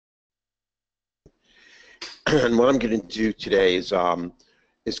And what I'm going to do today is go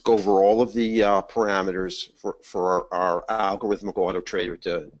over all of the parameters for our algorithmic auto trader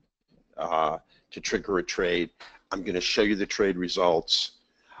to trigger a trade. I'm going to show you the trade results.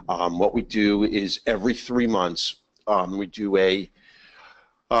 What we do is every 3 months we do a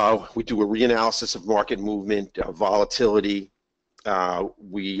reanalysis of market movement, volatility. And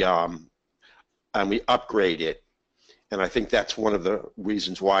we upgrade it, and I think that's one of the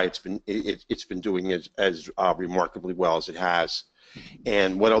reasons why it's been doing as remarkably well as it has.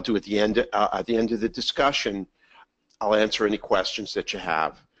 And what I'll do at the end of the discussion, I'll answer any questions that you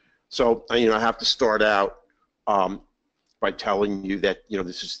have. So I have to start out by telling you that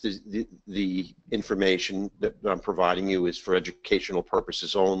this is the information that I'm providing you is for educational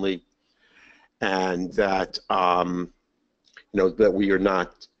purposes only, and that that we are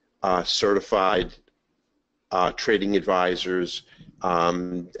not certified trading advisors,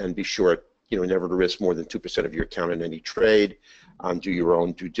 and be sure never to risk more than 2% of your account in any trade. Do your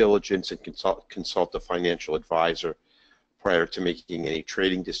own due diligence and consult a financial advisor prior to making any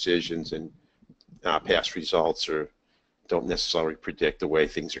trading decisions, and past results don't necessarily predict the way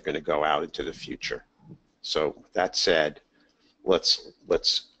things are going to go out into the future. So with that said, let's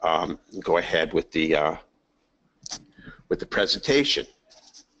go ahead with the presentation.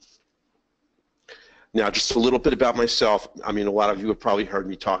 Now, just a little bit about myself. I mean, a lot of you have probably heard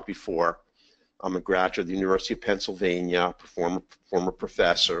me talk before. I'm a graduate of the University of Pennsylvania, former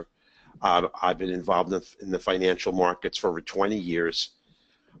professor. I've been involved in the financial markets for over 20 years,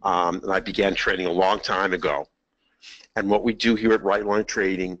 and I began trading a long time ago. And what we do here at Right Line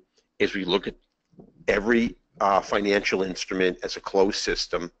Trading is we look at every financial instrument as a closed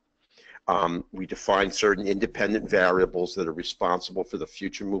system. We define certain independent variables that are responsible for the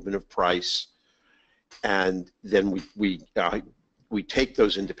future movement of price, and then we take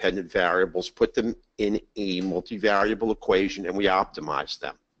those independent variables, put them in a multivariable equation, and we optimize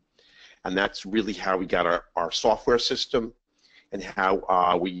them. And that's really how we got our software system, and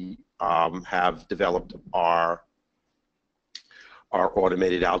how we have developed our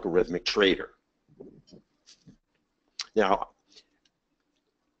automated algorithmic trader. Now,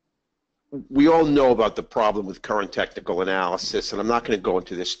 we all know about the problem with current technical analysis, and I'm not going to go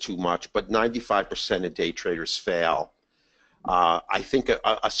into this too much, but 95% of day traders fail. I think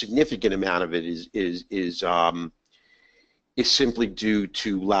a significant amount of it is simply due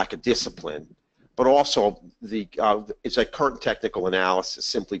to lack of discipline, but also it's like current technical analysis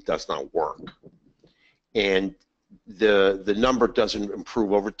simply does not work, and the number doesn't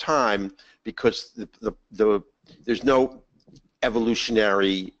improve over time because there's no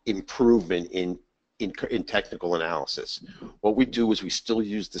evolutionary improvement in technical analysis. What we do is we still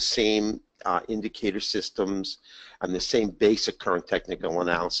use the same indicator systems and the same basic current technical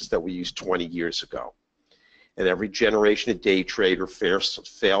analysis that we used 20 years ago. And every generation of day trader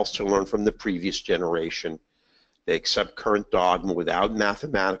fails to learn from the previous generation. They accept current dogma without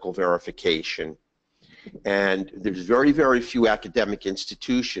mathematical verification. And there's very, very few academic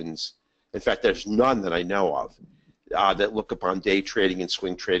institutions, in fact there's none that I know of, that look upon day trading and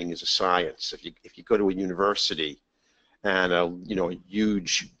swing trading as a science. If you go to a university and a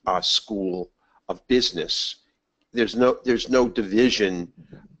huge school of business, there's no division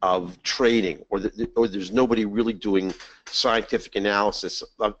of trading, or there's nobody really doing scientific analysis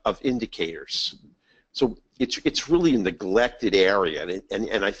of indicators. So it's really a neglected area,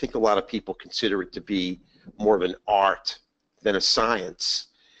 and I think a lot of people consider it to be more of an art than a science.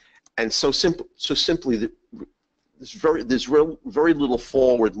 And simply there's very little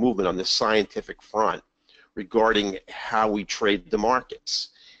forward movement on the scientific front regarding how we trade the markets.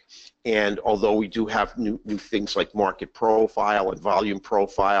 And although we do have new things like market profile and volume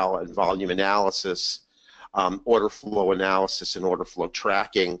analysis, order flow analysis and order flow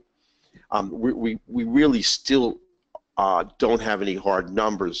tracking, we really still don't have any hard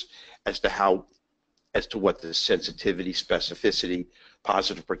numbers as to what the sensitivity, specificity,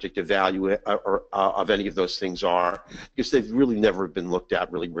 positive predictive value of any of those things are, because they've really never been looked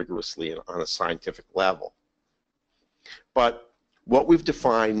at really rigorously on a scientific level. But what we've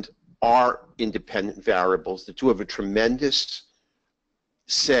defined are independent variables that do have a tremendous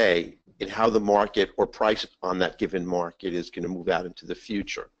say in how the market or price on that given market is going to move out into the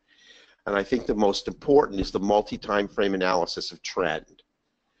future. And I think the most important is the multi-time frame analysis of trend.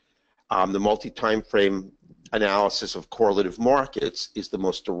 The multi-time frame analysis of correlative markets is the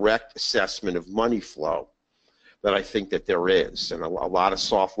most direct assessment of money flow that I think that there is. And a lot of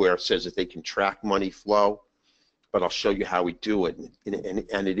software says that they can track money flow, but I'll show you how we do it,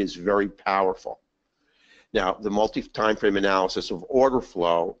 and it is very powerful. Now, the multi-time frame analysis of order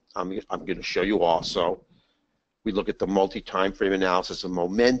flow, I'm going to show you also, We look at the multi-time frame analysis of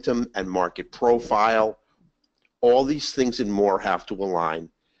momentum and market profile. All these things and more have to align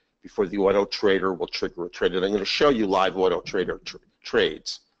before the auto trader will trigger a trade. And I'm going to show you live auto trader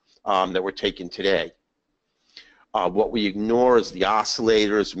trades that were taken today. What we ignore is the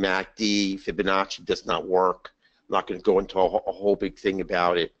oscillators, MACD, Fibonacci does not work. I'm not going to go into a whole big thing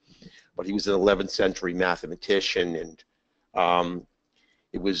about it, but he was an 11th century mathematician, and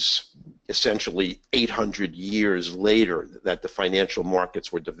it was essentially 800 years later that the financial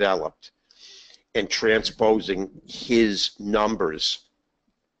markets were developed, and transposing his numbers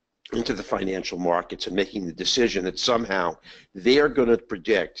into the financial markets and making the decision that somehow they're going to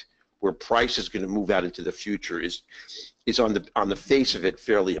predict where price is going to move out into the future is on the face of it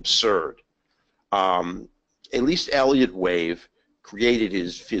fairly absurd. At least Elliott wave created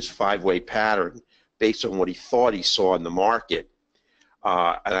his five-way pattern based on what he thought he saw in the market.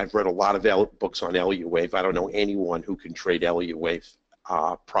 And I've read a lot of books on Elliott wave. I don't know anyone who can trade Elliott wave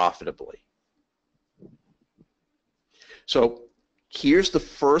profitably. So here's the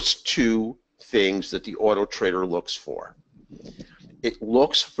first two things that the auto trader looks for. It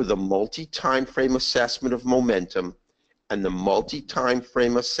looks for the multi-time frame assessment of momentum and the multi-time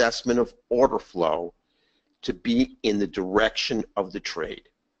frame assessment of order flow to be in the direction of the trade.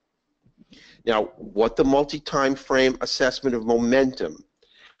 Now, what the multi-time frame assessment of momentum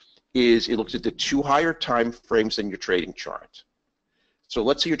is, it looks at the two higher time frames than your trading chart. So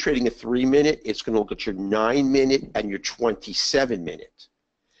let's say you're trading a 3-minute, it's going to look at your 9-minute and your 27-minute.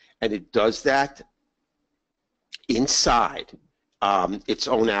 And it does that inside its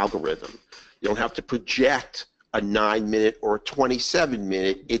own algorithm. You don't have to project a 9-minute or a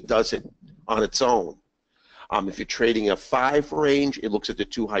 27-minute. It does it on its own. If you're trading a 5 range, it looks at the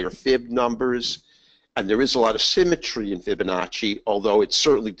two higher fib numbers, and there is a lot of symmetry in Fibonacci, although it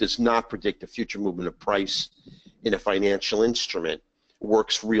certainly does not predict the future movement of price in a financial instrument. It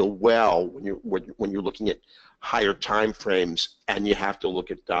works real well when you're looking at higher time frames, and you have to look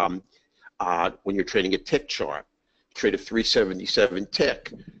at when you're trading a tick chart. Trade a 377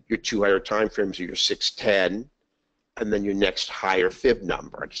 tick, your two higher time frames are your 610 and then your next higher fib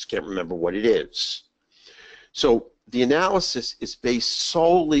number. I just can't remember what it is. So the analysis is based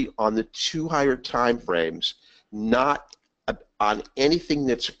solely on the two higher time frames, not on anything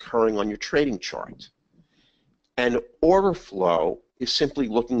that's occurring on your trading chart. And order flow is simply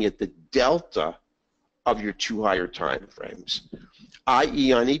looking at the delta of your two higher time frames,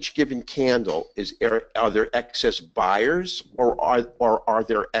 i.e. on each given candle, are there excess buyers or are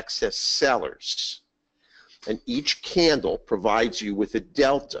there excess sellers? And each candle provides you with a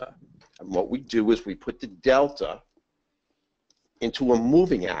delta. And what we do is we put the delta into a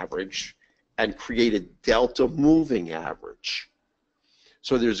moving average and create a delta moving average.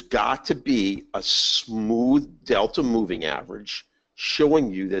 So there's got to be a smooth delta moving average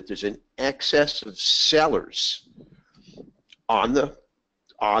showing you that there's an excess of sellers on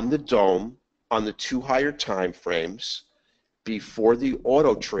the dome, on the two higher time frames, before the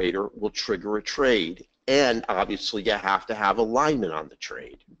auto trader will trigger a trade. And obviously you have to have alignment on the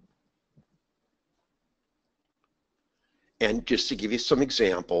trade. And just to give you some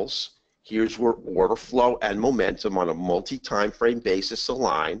examples, here's where order flow and momentum on a multi-time frame basis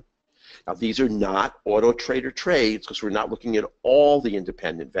align. Now these are not auto trader trades because we're not looking at all the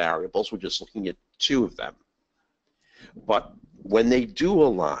independent variables, we're just looking at two of them. But when they do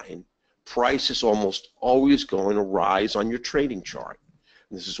align, price is almost always going to rise on your trading chart.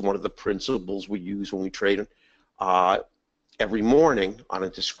 And this is one of the principles we use when we trade every morning on a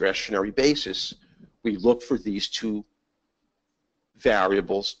discretionary basis. We look for these two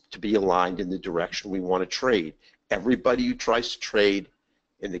variables to be aligned in the direction we want to trade. Everybody who tries to trade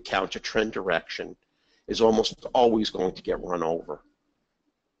in the counter trend direction is almost always going to get run over.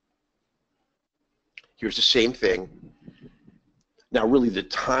 Here's the same thing. Now really the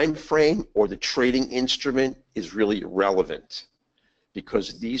time frame or the trading instrument is really irrelevant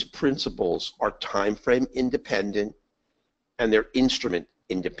because these principles are time frame independent and they're instrument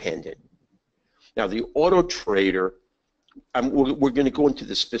independent. Now the auto trader, we're going to go into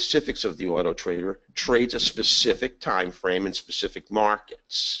the specifics of the auto trader, trades a specific time frame in specific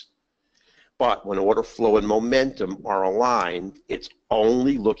markets. But when order flow and momentum are aligned, it's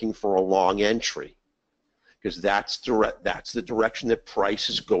only looking for a long entry because that's the direction that price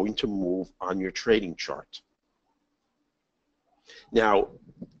is going to move on your trading chart. Now,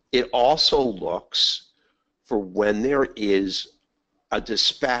 it also looks for when there is a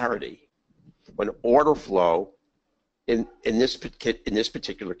disparity. When order flow in this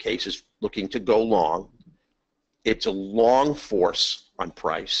particular case is looking to go long, it's a long force on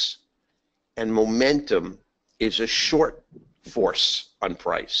price, and momentum is a short force on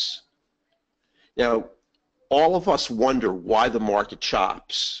price. Now, all of us wonder why the market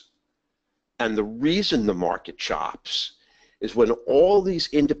chops. And the reason the market chops is when all these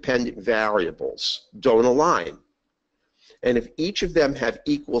independent variables don't align. And if each of them have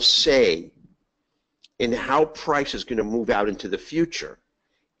equal say in how price is going to move out into the future,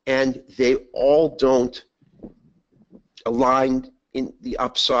 and they all don't align in the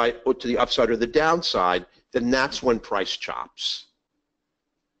upside or to the upside or the downside, then that's when price chops.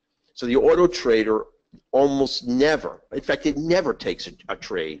 So the auto trader almost never, in fact, it never takes a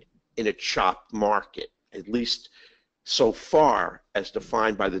trade in a chopped market, at least so far as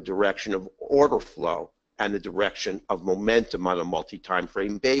defined by the direction of order flow and the direction of momentum on a multi-time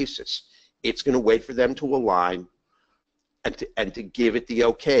frame basis. It's going to wait for them to align and to give it the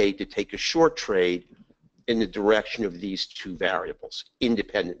okay to take a short trade in the direction of these two variables,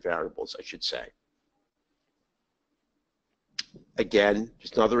 independent variables, I should say. Again,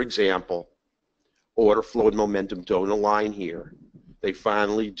 just another example. Order flow and momentum don't align here. They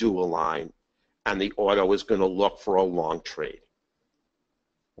finally do align, and the auto is going to look for a long trade.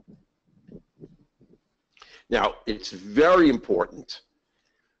 Now, it's very important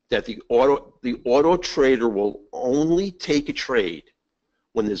that the auto trader will only take a trade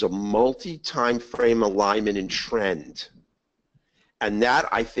when there's a multi-time frame alignment and trend. And that,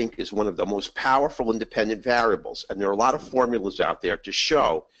 I think, is one of the most powerful independent variables. And there are a lot of formulas out there to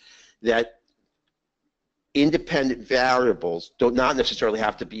show that independent variables do not necessarily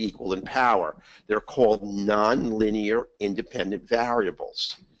have to be equal in power. They're called nonlinear independent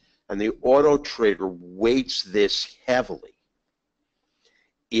variables. And the auto trader weights this heavily.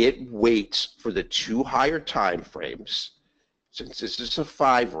 It waits for the two higher time frames. Since this is a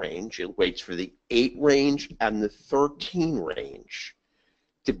 5 range, it waits for the 8 range and the 13 range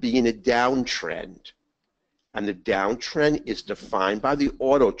to be in a downtrend. And the downtrend is defined by the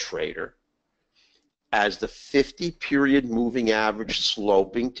auto trader as the 50-period moving average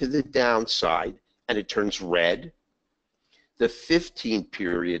sloping to the downside, and it turns red. The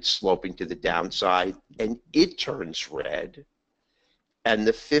 15-period sloping to the downside, and it turns red. And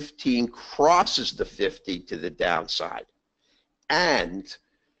the 15 crosses the 50 to the downside. And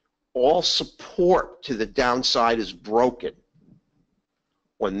all support to the downside is broken.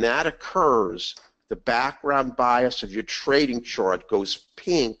 When that occurs, the background bias of your trading chart goes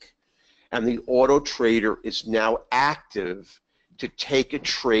pink, and the auto trader is now active to take a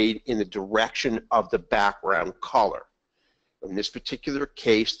trade in the direction of the background color. In this particular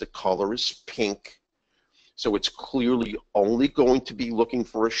case, the color is pink, so it's clearly only going to be looking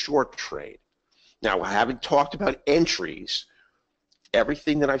for a short trade. Now, I haven't talked about entries.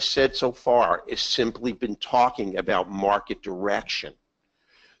 Everything that I've said so far has simply been talking about market direction.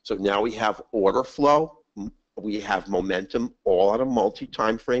 So now we have order flow, we have momentum, all on a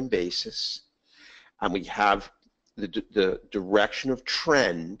multi-time frame basis, and we have the direction of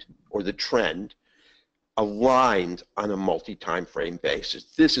trend, or the trend, aligned on a multi-time frame basis.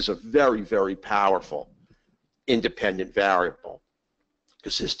 This is a very, very powerful independent variable,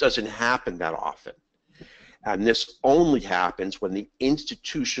 because this doesn't happen that often. And this only happens when the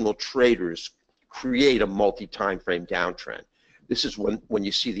institutional traders create a multi-time frame downtrend. This is when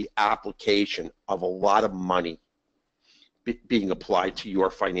you see the application of a lot of money being applied to your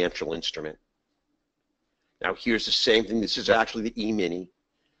financial instrument. Now here's the same thing. This is actually the E-mini,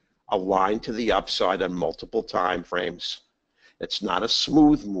 aligned to the upside on multiple time frames. It's not a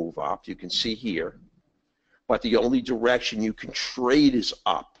smooth move up, you can see here, but the only direction you can trade is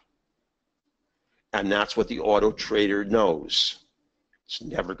up. And that's what the auto trader knows. It's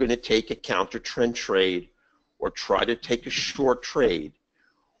never going to take a counter trend trade or try to take a short trade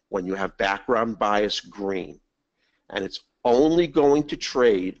when you have background bias green. And it's only going to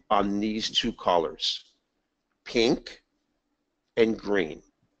trade on these two colors, pink and green.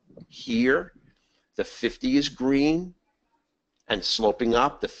 Here, the 50 is green and sloping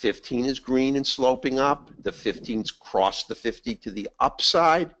up. The 15 is green and sloping up. The 15's cross the 50 to the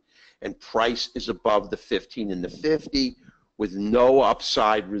upside, and price is above the 15 and the 50 with no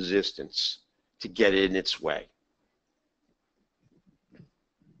upside resistance to get in its way.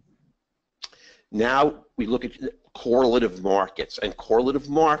 Now we look at correlative markets, and correlative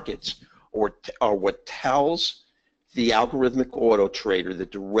markets are what tells the algorithmic auto trader the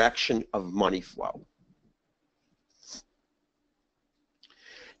direction of money flow.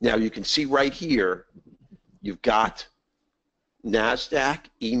 Now you can see right here, you've got NASDAQ,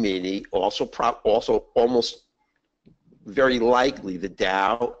 E-mini, also almost very likely the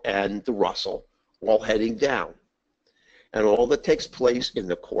Dow and the Russell all heading down. And all that takes place in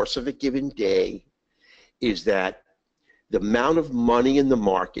the course of a given day is that the amount of money in the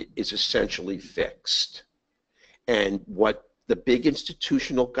market is essentially fixed. And what the big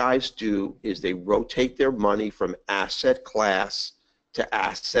institutional guys do is they rotate their money from asset class to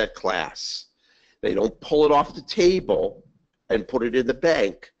asset class. They don't pull it off the table and put it in the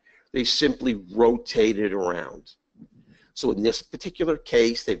bank. They simply rotate it around. So in this particular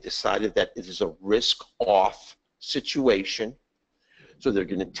case, they've decided that it is a risk-off situation. So they're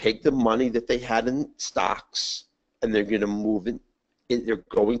going to take the money that they had in stocks and they're going to move it. They're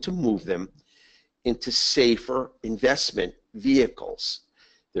going to move them into safer investment vehicles.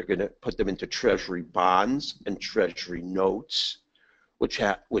 They're going to put them into treasury bonds and treasury notes, which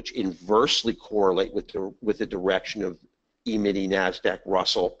inversely correlate with the direction of E-mini, NASDAQ,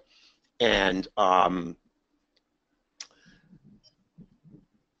 Russell, and Dow.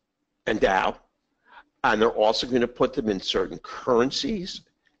 And they're also going to put them in certain currencies,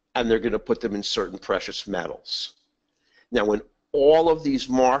 and they're going to put them in certain precious metals. Now, when all of these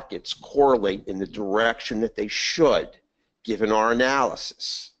markets correlate in the direction that they should, given our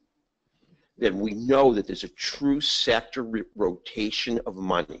analysis, then we know that there's a true sector rotation of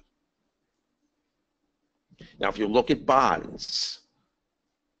money. Now, if you look at bonds,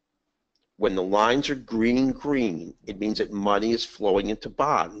 when the lines are green, it means that money is flowing into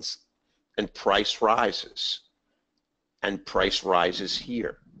bonds and price rises. And price rises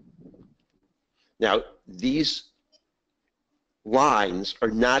here. Now, these lines are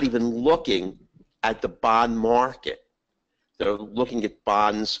not even looking at the bond market. They're looking at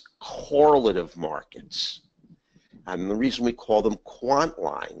bonds correlative markets. And the reason we call them quant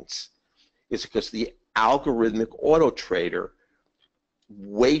lines is because the algorithmic auto trader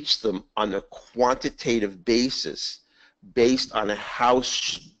weights them on a quantitative basis based on how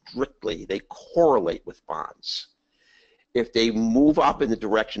strictly they correlate with bonds. If they move up in the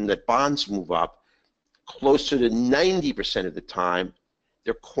direction that bonds move up, closer to 90% of the time,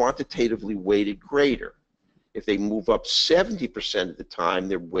 they're quantitatively weighted greater. If they move up 70% of the time,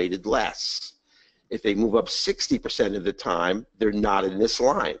 they're weighted less. If they move up 60% of the time, they're not in this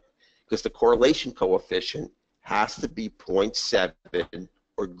line because the correlation coefficient has to be 0.7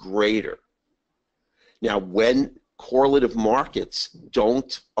 or greater. Now, when correlative markets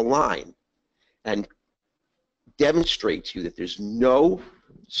don't align and demonstrate to you that there's no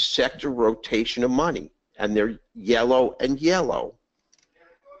sector rotation of money, and they're yellow and yellow,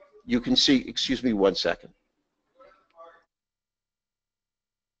 you can see, excuse me one second.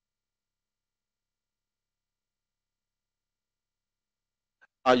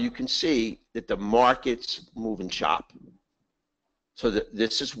 You can see that the markets move and chop. So that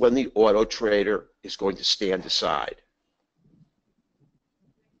this is when the auto trader is going to stand aside.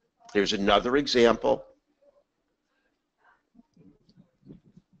 Here's another example.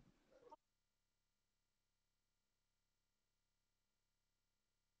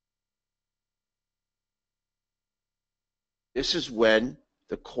 This is when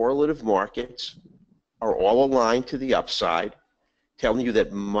the correlative markets are all aligned to the upside, telling you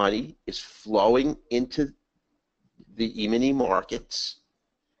that money is flowing into the E-mini markets,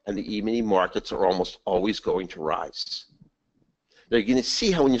 and the E-mini markets are almost always going to rise. Now you're going to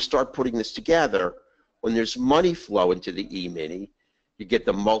see how when you start putting this together, when there's money flow into the E-mini, you get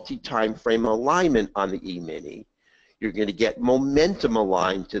the multi-time frame alignment on the E-mini. You're going to get momentum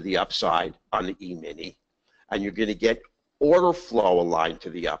aligned to the upside on the E-mini, and you're going to get order flow aligned to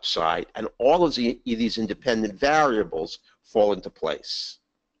the upside, and all of these independent variables fall into place.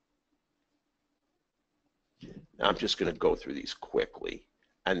 Now I'm just going to go through these quickly,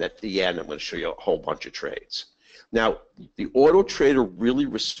 and at the end I'm going to show you a whole bunch of trades. Now, the auto trader really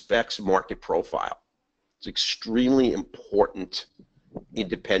respects market profile. It's an extremely important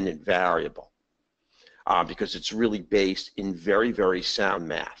independent variable because it's really based in very, very sound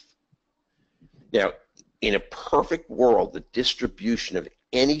math. Now, in a perfect world, the distribution of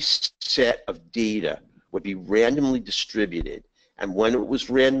any set of data would be randomly distributed, and when it was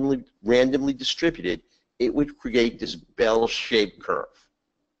randomly distributed, it would create this bell-shaped curve.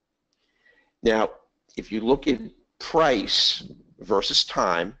 Now, if you look at price versus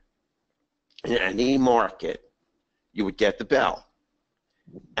time in any market, you would get the bell.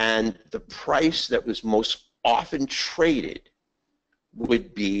 And the price that was most often traded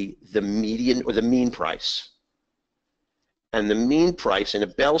would be the median or the mean price. And the mean price in a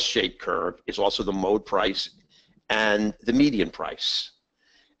bell-shaped curve is also the mode price and the median price.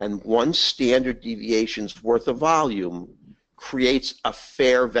 And one standard deviation's worth of volume creates a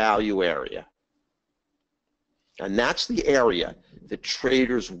fair value area. And that's the area that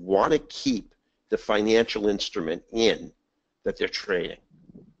traders want to keep the financial instrument in that they're trading.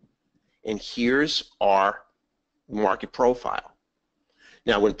 And here's our market profile.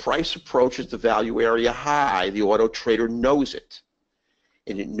 Now, when price approaches the value area high, the auto trader knows it.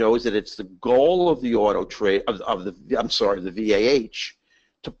 And it knows that it's the goal of the auto trade the VAH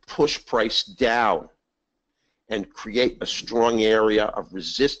to push price down and create a strong area of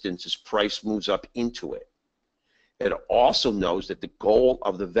resistance as price moves up into it. It also knows that the goal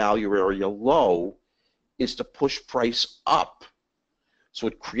of the value area low is to push price up. So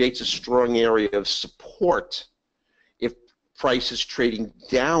it creates a strong area of support if price is trading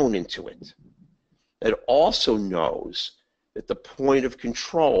down into it. It also knows that the point of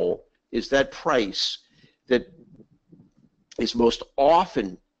control is that price that is most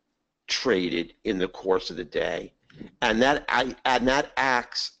often traded in the course of the day, and that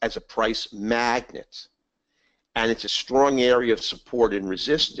acts as a price magnet. And it's a strong area of support and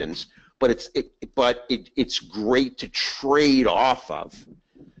resistance, but it's great to trade off of.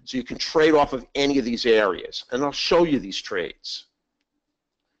 So you can trade off of any of these areas, and I'll show you these trades.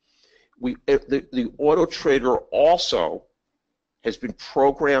 The auto trader also has been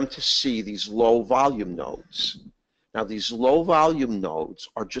programmed to see these low volume nodes. Now, these low volume nodes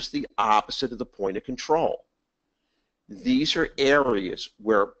are just the opposite of the point of control. These are areas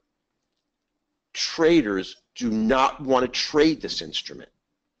where traders do not want to trade this instrument.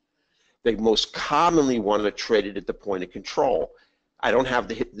 They most commonly want to trade it at the point of control. I don't have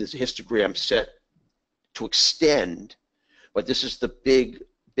this histogram set to extend, but this is the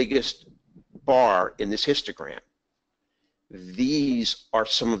biggest bar in this histogram. These are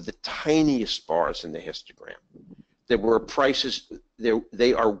some of the tiniest bars in the histogram. They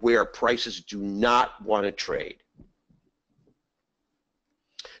are where prices do not want to trade.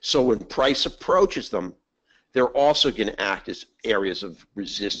 So when price approaches them, they're also going to act as areas of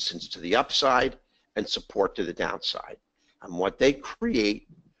resistance to the upside and support to the downside. And what they create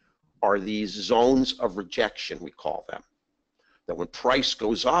are these zones of rejection, we call them. That when price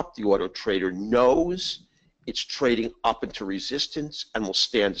goes up, the auto trader knows it's trading up into resistance and will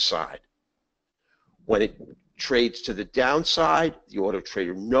stand aside. When it trades to the downside, the auto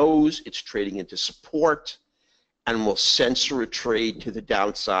trader knows it's trading into support and will censor a trade to the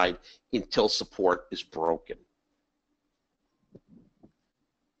downside until support is broken.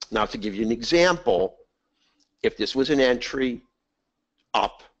 Now, to give you an example, if this was an entry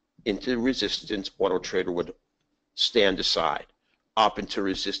up into resistance, auto trader would stand aside. Up into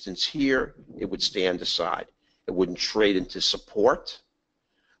resistance here, it would stand aside. It wouldn't trade into support,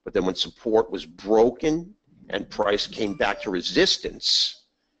 but then when support was broken and price came back to resistance,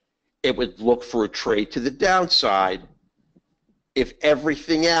 it would look for a trade to the downside if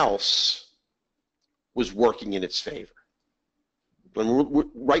everything else was working in its favor.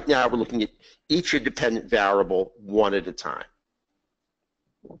 Right now, we're looking at each independent variable one at a time.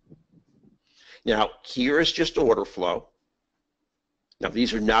 Now, here is just order flow. Now,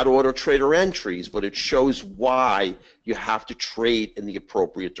 these are not auto trader entries, but it shows why you have to trade in the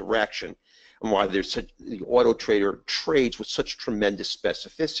appropriate direction and why the auto trader trades with such tremendous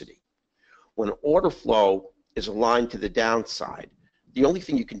specificity. When order flow is aligned to the downside, the only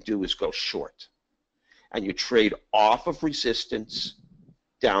thing you can do is go short. And you trade off of resistance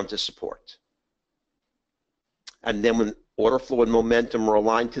down to support. And then when order flow and momentum are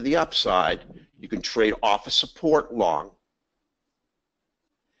aligned to the upside, you can trade off of support long.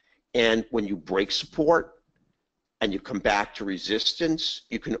 And when you break support and you come back to resistance,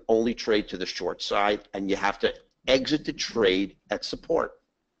 you can only trade to the short side, and you have to exit the trade at support.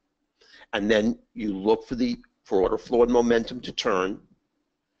 And then you look for order flow and momentum to turn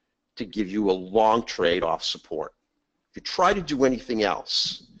to give you a long trade off support. If you try to do anything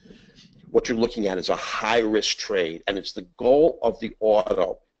else, what you're looking at is a high-risk trade, and it's the goal of the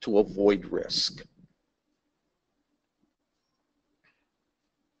auto to avoid risk.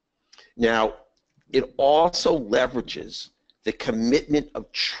 Now, it also leverages the commitment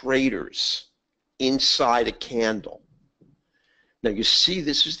of traders inside a candle. Now, you see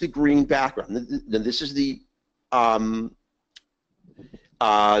this is the green background. This is the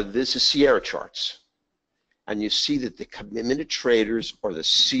this is Sierra charts. And you see that the commitment of traders, or the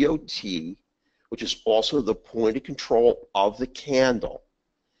COT, which is also the point of control of the candle,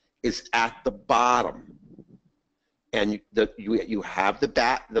 is at the bottom. And you have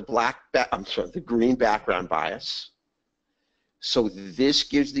the green background bias. So this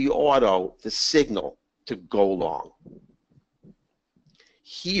gives the auto the signal to go long.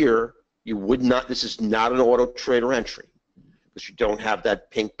 Here, you would not, this is not an auto trader entry because you don't have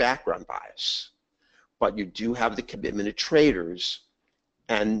that pink background bias. But you do have the commitment of traders,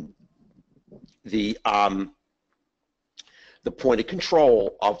 and the the point of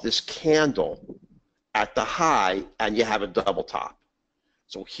control of this candle at the high, and you have a double top.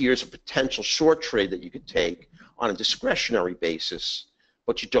 So here's a potential short trade that you could take on a discretionary basis,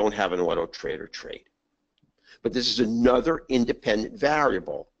 but you don't have an auto trader trade. But this is another independent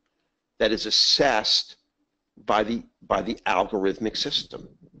variable that is assessed by the algorithmic system.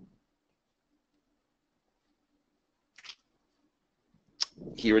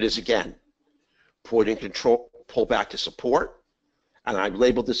 Here it is again. Point and control, pull back to support, and I've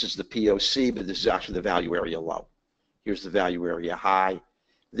labeled this as the POC, but this is actually the value area low. Here's the value area high.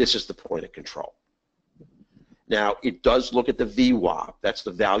 This is the point of control. Now, it does look at the VWAP. That's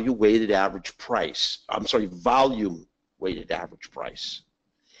the value weighted average price. I'm sorry, volume weighted average price.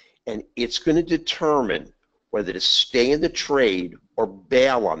 And it's going to determine whether to stay in the trade or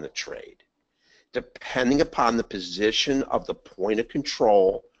bail on the trade, depending upon the position of the point of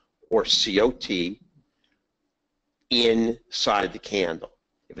control, or COT, inside the candle.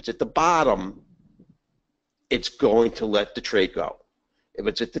 If it's at the bottom, it's going to let the trade go. If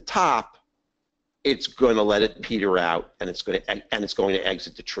it's at the top, it's going to let it peter out, and it's going to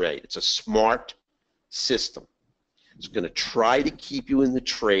exit the trade. It's a smart system. It's going to try to keep you in the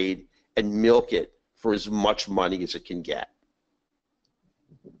trade and milk it for as much money as it can get.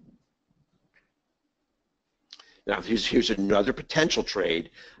 Now, here's another potential trade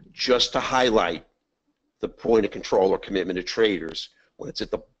just to highlight the point of control or commitment of traders. When it's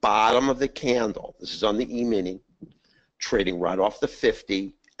at the bottom of the candle, this is on the E-mini, trading right off the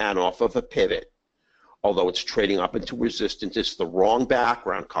 50 and off of a pivot. Although it's trading up into resistance, it's the wrong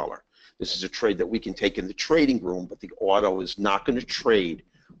background color. This is a trade that we can take in the trading room, but the auto is not going to trade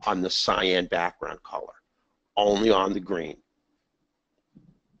on the cyan background color, only on the green.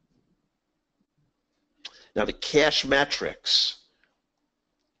 Now, the cash metrics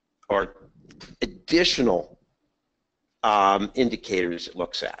are additional indicators it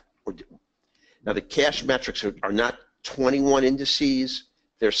looks at. Now, the cash metrics are not 21 indices,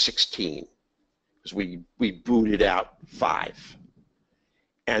 they're 16, because we booted out 5.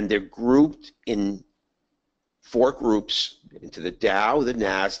 And they're grouped in 4 groups into the Dow, the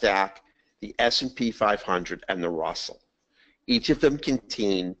NASDAQ, the S&P 500, and the Russell. Each of them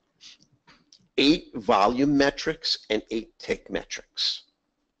contain 8 volume metrics and 8 tick metrics.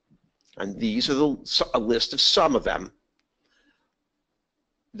 And these are a list of some of them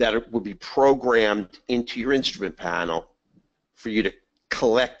that will be programmed into your instrument panel for you to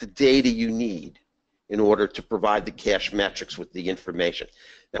collect the data you need in order to provide the cash metrics with the information.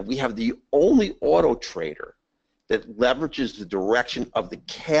 Now, we have the only auto trader that leverages the direction of the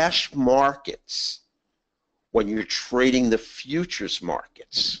cash markets when you're trading the futures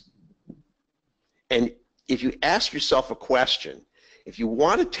markets. And if you ask yourself a question, if you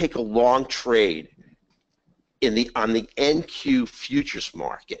want to take a long trade on the NQ futures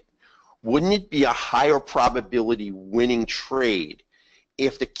market, wouldn't it be a higher probability winning trade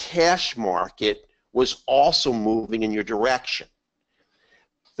if the cash market was also moving in your direction?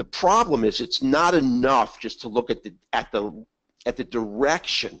 The problem is it's not enough just to look at the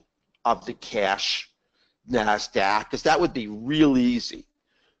direction of the cash NASDAQ, because that would be real easy.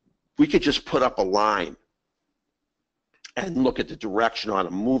 We could just put up a line and look at the direction on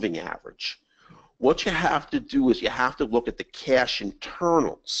a moving average. What you have to do is you have to look at the cash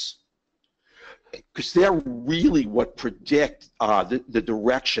internals, because they're really what predict the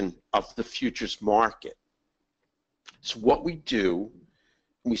direction of the futures market. So what we do,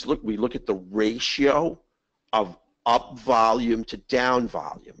 we look at the ratio of up volume to down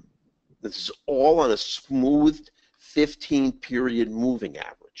volume. This is all on a smoothed 15-period moving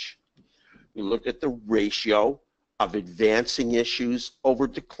average. We look at the ratio of advancing issues over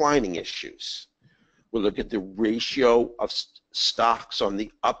declining issues. We look at the ratio of stocks on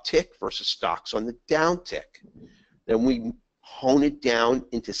the uptick versus stocks on the downtick. Then we hone it down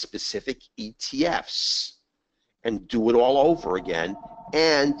into specific ETFs and do it all over again,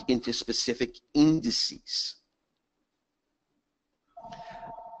 and into specific indices.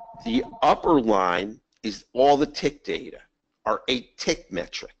 The upper line is all the tick data, our 8 tick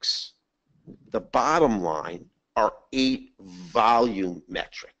metrics. The bottom line are 8 volume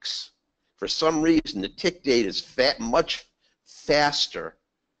metrics. For some reason, the tick data is much faster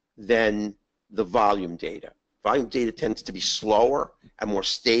than the volume data. Volume data tends to be slower and more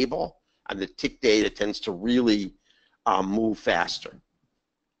stable, and the tick data tends to really move faster.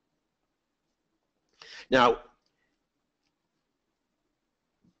 Now,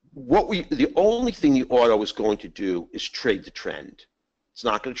 the only thing the auto is going to do is trade the trend. It's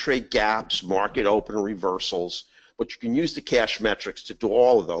not going to trade gaps, market open, or reversals, but you can use the cash metrics to do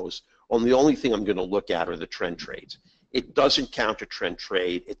all of those. The only thing I'm going to look at are the trend trades. It doesn't counter trend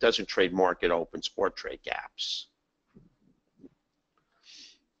trade. It doesn't trade market opens or trade gaps.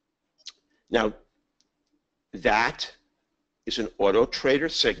 Now, that is an auto trader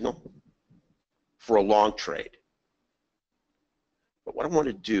signal for a long trade. But what I want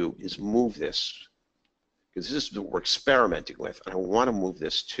to do is move this, because this is what we're experimenting with, and I want to move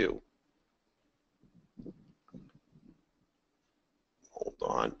this too. Hold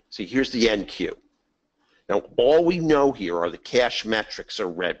on. See, here's the NQ. Now, all we know here are the cash metrics are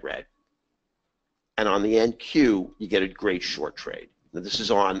red. And on the NQ, you get a great short trade. Now, this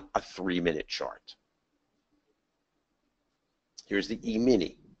is on a 3-minute chart. Here's the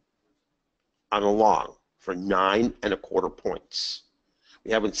E-mini on a long for 9.25 points.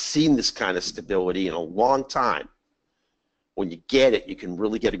 We haven't seen this kind of stability in a long time. When you get it, you can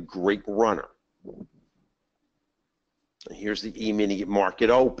really get a great runner. And here's the E-mini market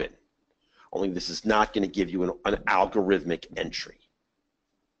open. Only this is not going to give you an algorithmic entry.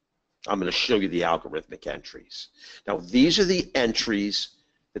 I'm going to show you the algorithmic entries. Now, these are the entries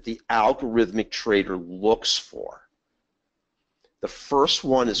that the algorithmic trader looks for. The first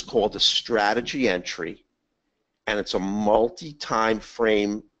one is called a strategy entry, and it's a multi-time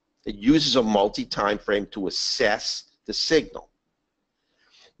frame. It uses a multi-time frame to assess the signal.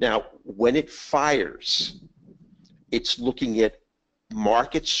 Now, when it fires, it's looking at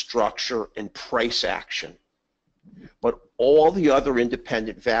market structure and price action. But all the other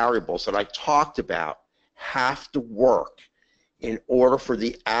independent variables that I talked about have to work in order for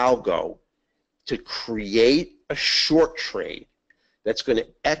the algo to create a short trade that's going to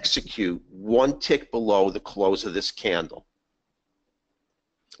execute 1 tick below the close of this candle.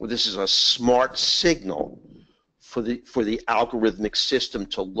 Well, this is a smart signal for the algorithmic system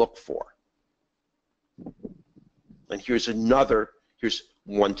to look for. And here's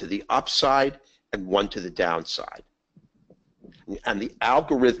one to the upside and one to the downside. And the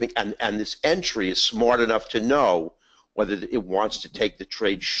algorithmic, and this entry is smart enough to know whether it wants to take the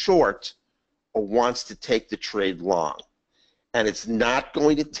trade short or wants to take the trade long. And it's not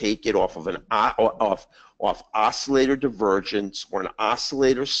going to take it off of off oscillator divergence or an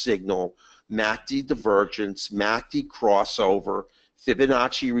oscillator signal, MACD divergence, MACD crossover,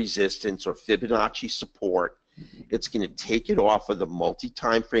 Fibonacci resistance, or Fibonacci support. It's going to take it off of the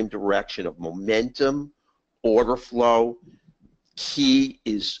multi-time frame direction of momentum, order flow. Key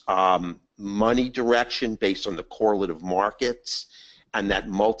is money direction based on the correlative markets, and that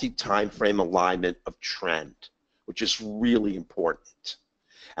multi-time frame alignment of trend, which is really important.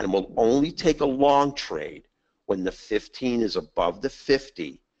 And will only take a long trade when the 15 is above the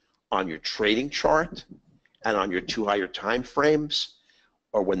 50 on your trading chart and on your 2 higher time frames,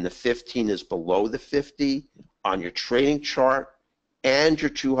 or when the 15 is below the 50 on your trading chart and your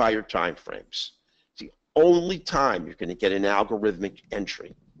 2 higher time frames. It's the only time you're going to get an algorithmic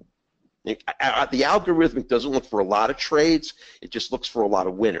entry. The algorithmic doesn't look for a lot of trades, it just looks for a lot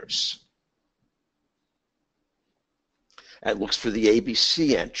of winners. It looks for the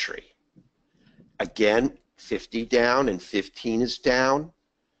ABC entry. Again, 50 down and 15 is down.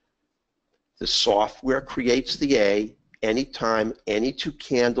 The software creates the A anytime any 2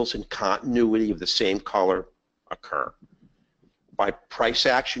 candles in continuity of the same color occur. By price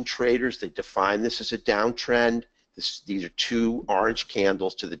action traders, they define this as a downtrend. These are 2 orange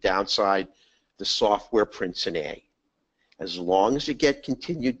candles to the downside. The software prints an A. As long as you get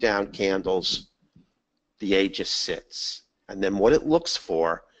continued down candles, the A just sits. And then what it looks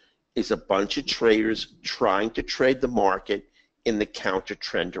for is a bunch of traders trying to trade the market in the counter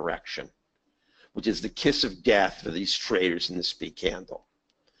trend direction, which is the kiss of death for these traders in the SPY candle,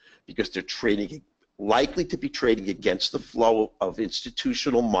 because they're likely to be trading against the flow of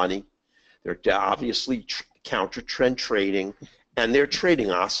institutional money. They're obviously counter trend trading, and they're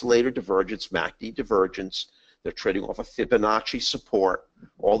trading oscillator divergence, MACD divergence. They're trading off of Fibonacci support,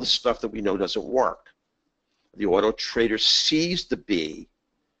 all the stuff that we know doesn't work. The auto trader sees the B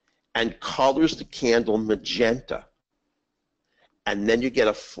and colors the candle magenta, and then you get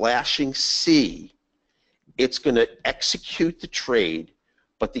a flashing C. It's going to execute the trade,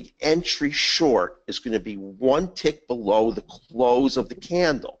 but the entry short is going to be 1 tick below the close of the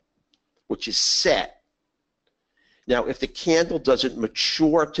candle, which is set. Now, if the candle doesn't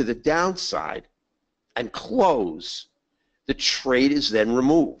mature to the downside and close, the trade is then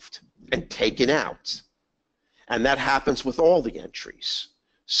removed and taken out. And that happens with all the entries.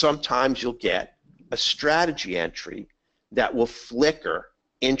 Sometimes you'll get a strategy entry that will flicker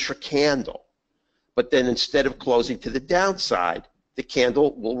intra-candle, but then instead of closing to the downside, the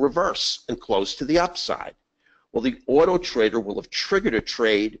candle will reverse and close to the upside. Well, the auto trader will have triggered a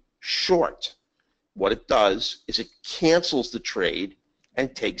trade short. what it does is it cancels the trade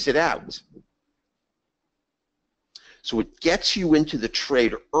and takes it out. So it gets you into the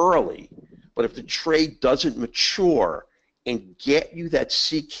trade early, but if the trade doesn't mature and get you that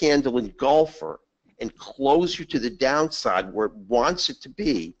C candle engulfer and close you to the downside where it wants it to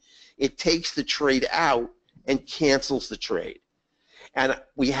be, it takes the trade out and cancels the trade. And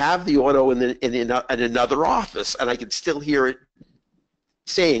we have the auto in another office, and I can still hear it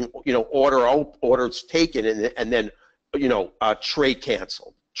saying, you know, orders taken, and then, you know, trade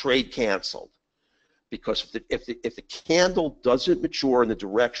canceled, because if the candle doesn't mature in the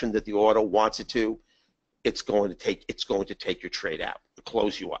direction that the auto wants it to, it's going to take your trade out, to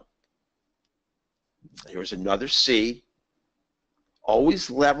close you up. Here's another C, always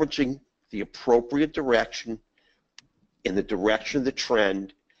leveraging the appropriate direction in the direction of the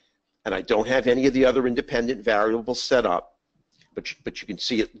trend, and I don't have any of the other independent variables set up, but you can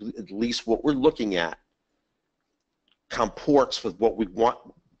see at least what we're looking at comports with what we want,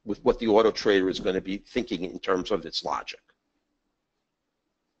 with what the auto trader is going to be thinking in terms of its logic.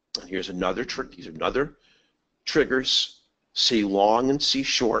 And here's another these are another triggers, C long and C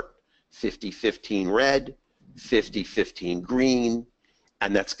short, 50-15 red, 50-15 green,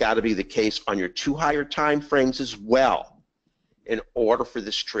 and that's got to be the case on your 2 higher time frames as well in order for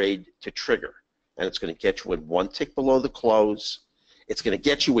this trade to trigger. And it's going to get you in 1 tick below the close. It's going to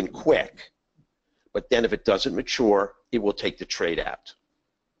get you in quick, but then if it doesn't mature, it will take the trade out.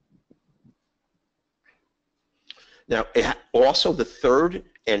 Now, also the third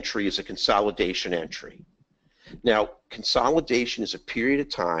entry is a consolidation entry. Now, consolidation is a period of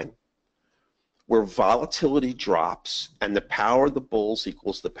time where volatility drops and the power of the bulls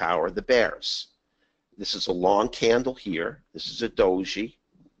equals the power of the bears. This is a long candle here. This is a doji.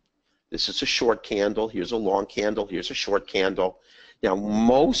 This is a short candle. Here's a long candle. Here's a short candle. Now,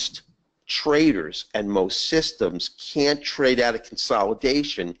 most traders and most systems can't trade out of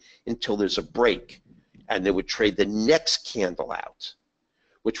consolidation until there's a break, and they would trade the next candle out,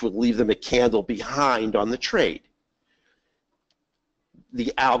 which would leave them a candle behind on the trade.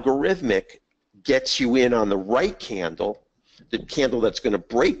 The algorithmic gets you in on the right candle, the candle that's going to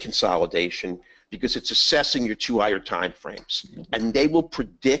break consolidation, because it's assessing your 2 higher time frames, and they will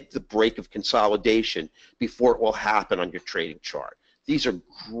predict the break of consolidation before it will happen on your trading chart. These are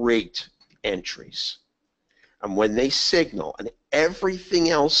great entries, and when they signal and everything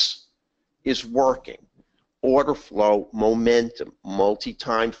else is working, order flow, momentum,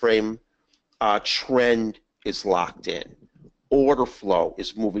 multi-time frame trend is locked in, order flow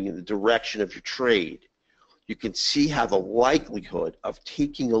is moving in the direction of your trade, you can see how the likelihood of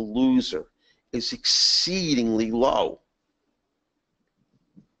taking a loser is exceedingly low.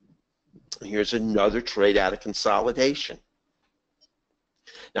 Here's another trade out of consolidation.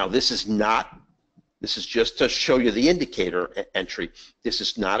 Now this is just to show you the indicator entry. This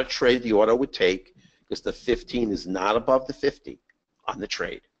is not a trade the auto would take because the 15 is not above the 50 on the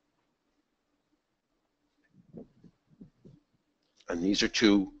trade. And these are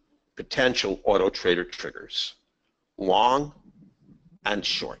 2 potential auto trader triggers, long and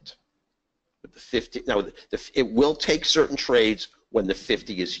short. With the 50, now it will take certain trades when the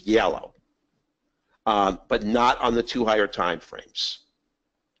 50 is yellow, but not on the 2 higher time frames.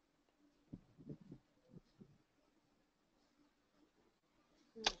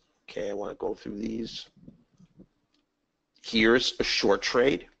 Okay, I want to go through these. Here's a short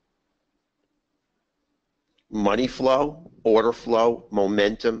trade. Money flow, order flow,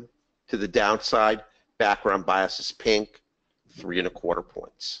 momentum to the downside. Background bias is pink, 3 1/4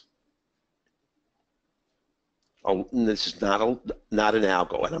 points. Oh, this is not an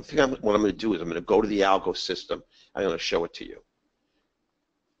algo, and what I'm going to do is I'm going to go to the algo system. I'm going to show it to you.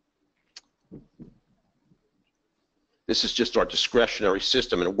 This is just our discretionary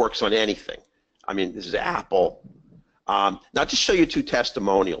system, and it works on anything. I mean, this is Apple. Now, just show you 2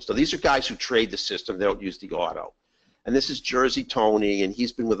 testimonials. So these are guys who trade the system. They don't use the auto. And this is Jersey Tony, and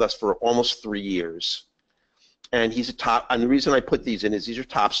he's been with us for almost 3 years. And he's a top. And the reason I put these in is these are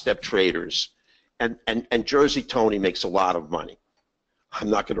top step traders. And Jersey Tony makes a lot of money. I'm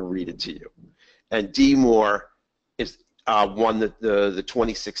not going to read it to you. And D Moore is won the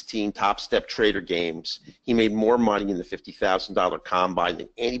 2016 Top Step Trader Games. He made more money in the $50,000 combine than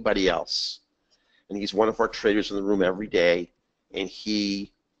anybody else. And he's one of our traders in the room every day. And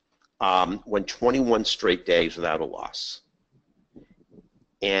he went 21 straight days without a loss.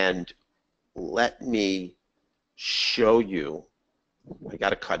 And let me show you. I got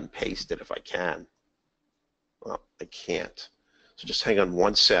to cut and paste it if I can. Well, I can't. So just hang on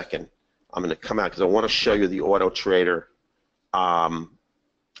 1 second. I'm going to come out because I want to show you the auto trader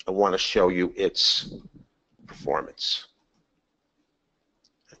I want to show you its performance.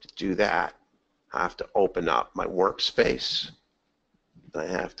 To do that, I have to open up my workspace. I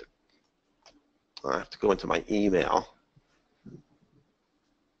have to go into my email.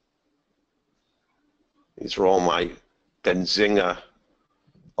 These are all my Benzinga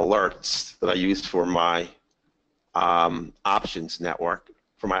alerts that I use for my options network,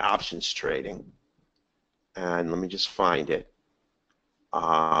 for my options trading. And let me just find it.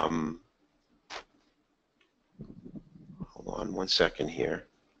 Hold on one second here.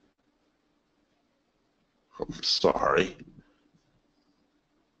 I'm sorry.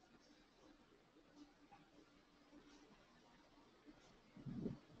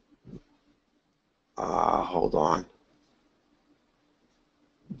 Hold on.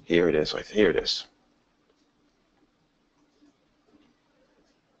 Here it is. Here it is.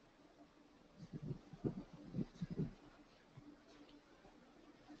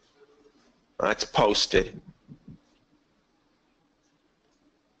 That's posted.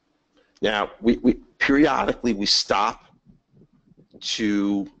 Now, we periodically we stop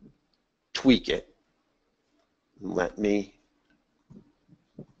to tweak it. Let me.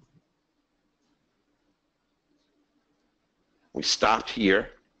 We stopped here,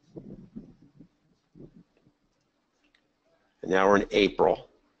 and now we're in April.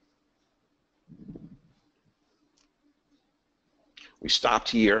 We stopped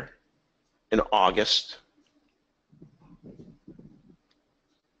here in August.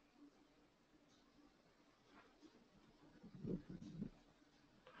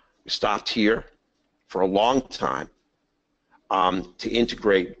 We stopped here for a long time to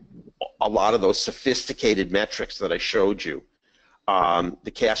integrate a lot of those sophisticated metrics that I showed you,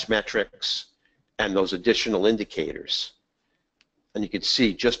 the cash metrics and those additional indicators. And you can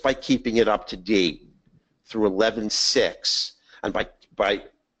see just by keeping it up to date through 11/6 and by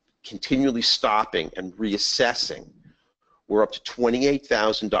continually stopping and reassessing, we're up to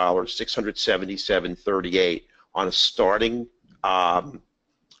 $28,000, $677.38 on a starting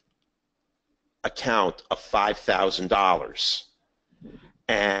account of $5,000.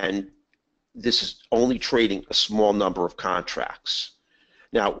 And this is only trading a small number of contracts.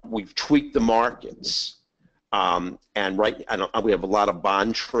 Now, we've tweaked the markets, and we have a lot of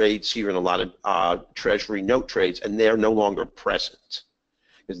bond trades here and a lot of treasury note trades, and they're no longer present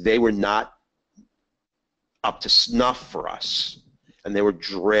because they were not up to snuff for us, and they were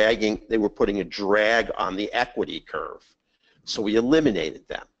putting a drag on the equity curve. So we eliminated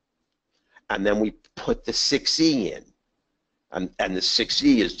them, and then we put the 6E in. And the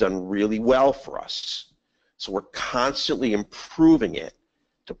 6E has done really well for us. So we're constantly improving it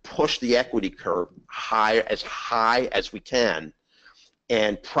to push the equity curve high as we can.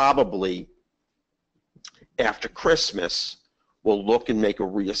 And probably after Christmas, we'll look and make a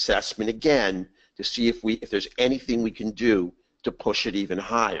reassessment again to see if there's anything we can do to push it even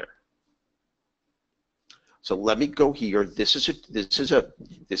higher. So let me go here. This is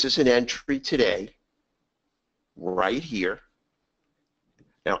an entry today, right here.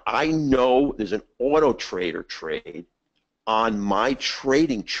 Now, I know there's an auto trader trade on my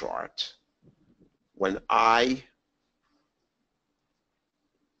trading chart when I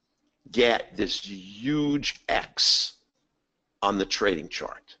get this huge X on the trading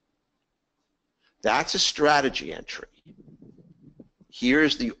chart. That's a strategy entry.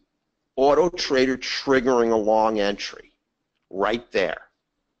 Here's the auto trader triggering a long entry right there.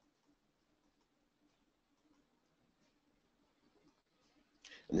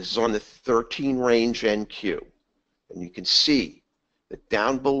 And this is on the 13 range NQ. And you can see that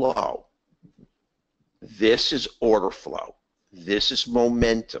down below, this is order flow. This is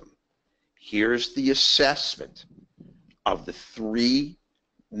momentum. Here's the assessment of the three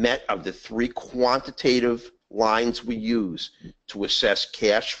quantitative lines we use to assess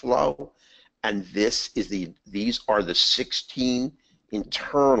cash flow, and these are the 16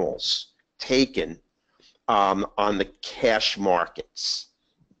 internals taken on the cash markets.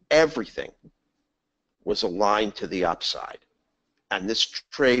 Everything was aligned to the upside, and this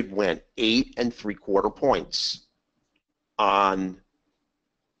trade went 8 3/4 points on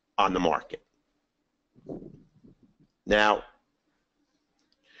the market. Now,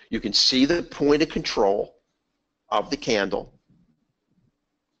 you can see the point of control of the candle.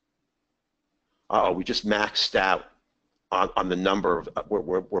 We just maxed out on the number of,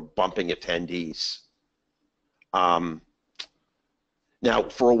 we're bumping attendees. Now,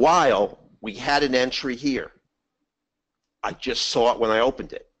 for a while, we had an entry here. I just saw it when I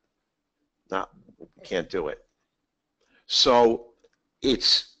opened it. No, can't do it. So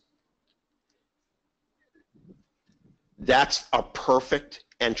that's a perfect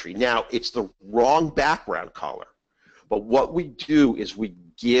entry. Now, it's the wrong background color, but what we do is we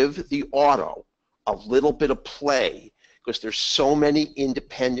give the auto a little bit of play because there's so many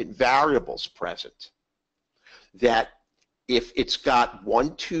independent variables present that if it's got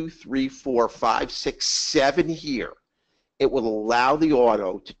 1, 2, 3, 4, 5, 6, 7 here, it will allow the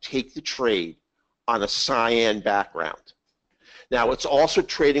auto to take the trade on a cyan background. Now, it's also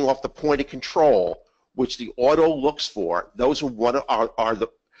trading off the point of control, which the auto looks for. Those are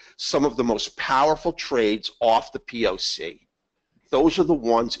some of the most powerful trades off the POC. Those are the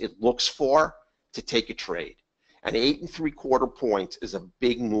ones it looks for to take a trade. And 8 3/4 points is a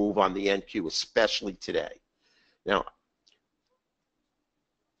big move on the NQ, especially today. Now,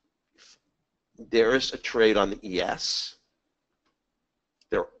 there's a trade on the ES.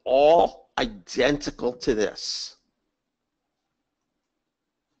 They're all identical to this.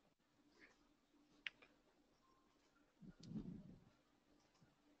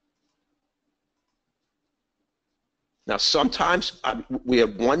 Now, sometimes we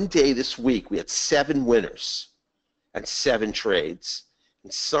had one day this week, we had 7 winners and 7 trades.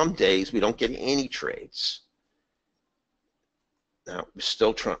 And some days we don't get any trades. Now, we're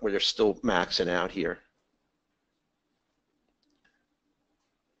still maxing out here.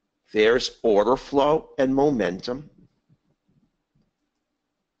 There's order flow and momentum.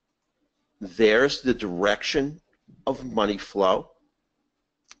 There's the direction of money flow.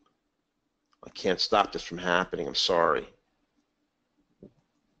 I can't stop this from happening, I'm sorry.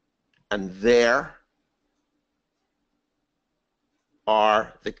 And there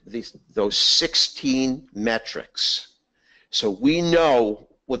are those 16 metrics. So we know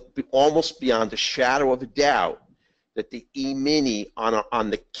almost beyond a shadow of a doubt that the E-mini on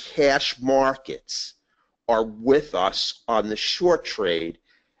the cash markets are with us on the short trade,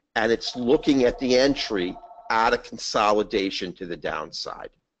 and it's looking at the entry out of consolidation to the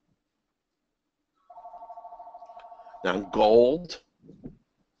downside. Now, gold,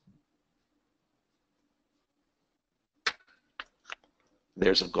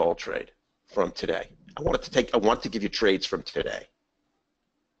 there's a gold trade from today. I want to give you trades from today.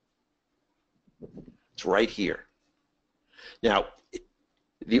 It's right here. Now,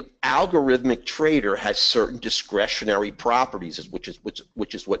 the algorithmic trader has certain discretionary properties, which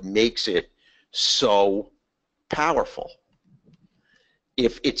is what makes it so powerful.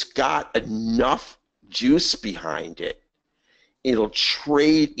 If it's got enough juice behind it, it'll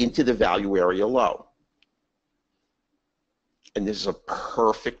trade into the value area low. And this is a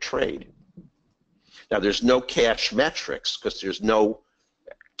perfect trade. Now, there's no cash metrics because there's no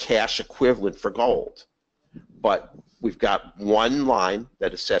cash equivalent for gold. But we've got one line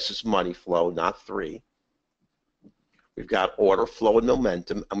that assesses money flow, not 3. We've got order flow and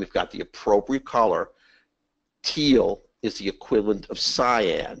momentum, and we've got the appropriate color. Teal is the equivalent of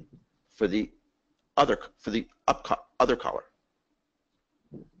cyan for the other color.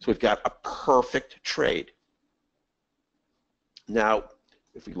 So we've got a perfect trade. Now,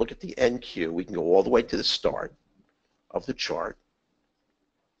 if we look at the NQ, we can go all the way to the start of the chart.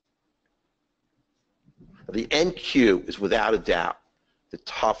 The NQ is without a doubt the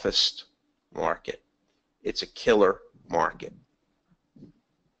toughest market. It's a killer market.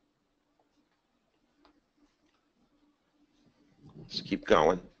 Let's keep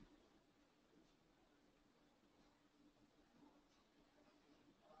going.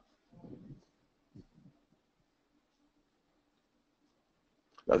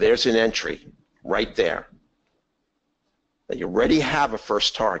 Now there's an entry right there. Now you already have a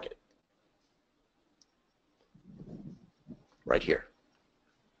first target. Right here.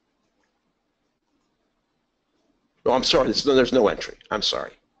 No, I'm sorry, there's no entry. I'm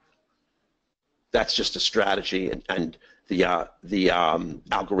sorry. That's just a strategy, and the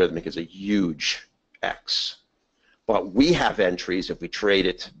algorithmic is a huge X. But we have entries if we trade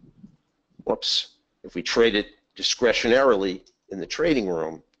it, if we trade it discretionarily in the trading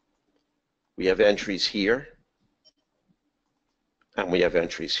room. We have entries here, and we have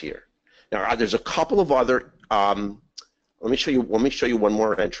entries here. Now, there's a couple of other. Let me show you one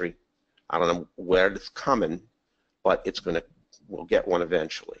more entry. I don't know where it's coming, but we'll get one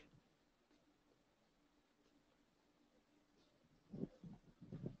eventually.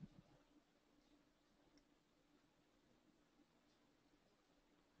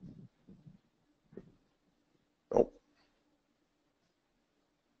 Oh.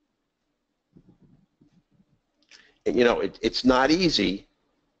 And, you know, it's not easy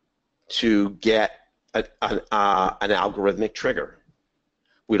to get an algorithmic trigger.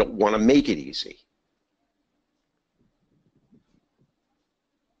 We don't want to make it easy.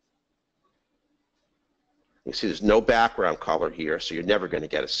 You see there's no background color here, so you're never going to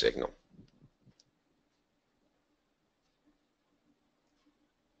get a signal.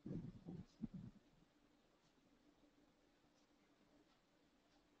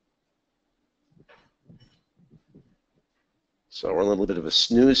 So we're in a little bit of a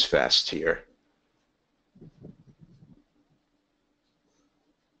snooze fest here.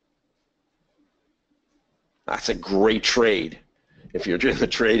 That's a great trade if you're in the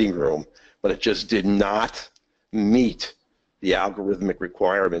trading room, but it just did not meet the algorithmic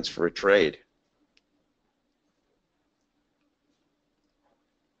requirements for a trade.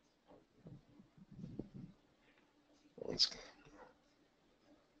 Let's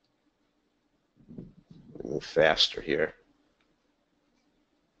move faster here.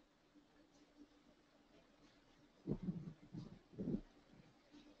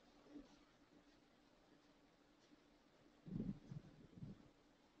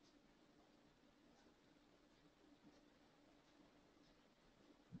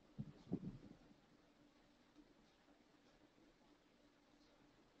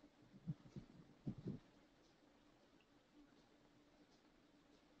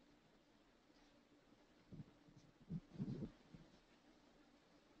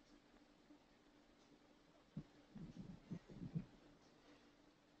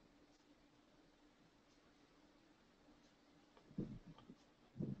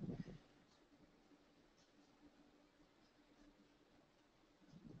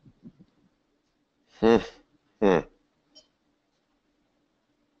 I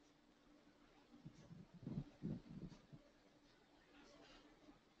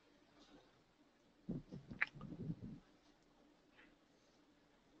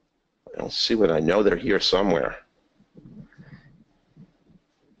don't see what. I know they're here somewhere.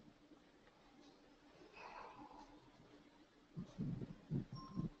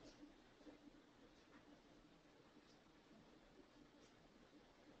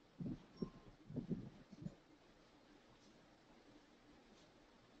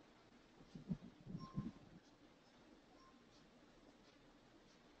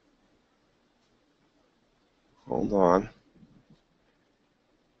 Hold on.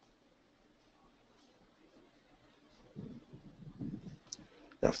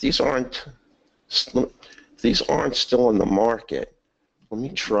 Now, if these aren't still in the market, let me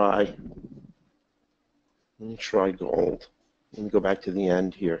try gold. Let me go back to the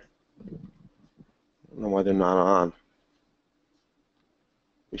end here. I don't know why they're not on.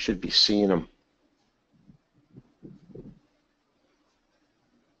 We should be seeing them.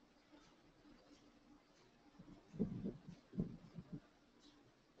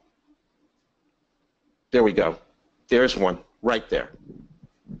 There we go. There's one right there.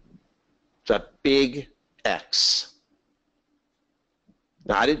 It's a big X.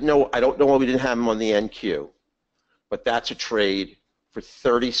 Now I don't know why we didn't have them on the NQ, but that's a trade for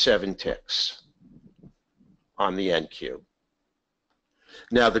 37 ticks on the NQ.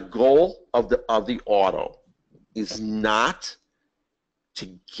 Now the goal of the auto is not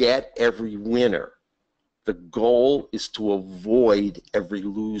to get every winner. The goal is to avoid every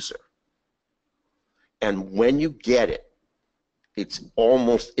loser. And when you get it, it's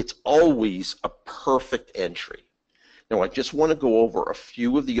always a perfect entry. Now I just want to go over a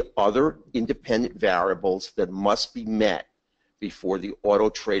few of the other independent variables that must be met before the auto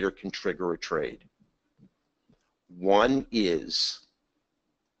trader can trigger a trade. One is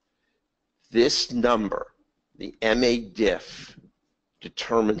this number, the MA diff,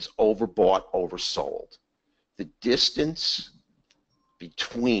 determines overbought, oversold. The distance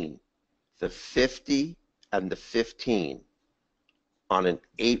between the 50 and the 15 on an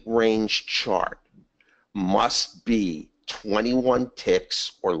 8-range chart must be 21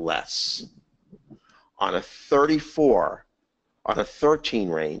 ticks or less. On a 13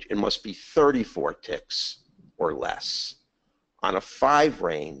 range, it must be 34 ticks or less. On a 5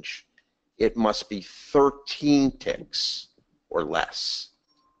 range, it must be 13 ticks or less.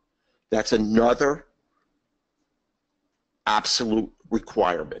 That's another absolute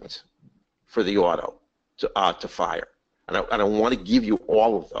requirement for the auto to fire. And I want to give you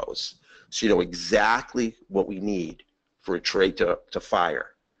all of those so you know exactly what we need for a trade to fire.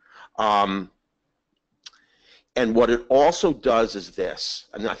 And what it also does is this,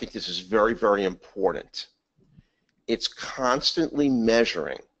 and I think this is very, very important. It's constantly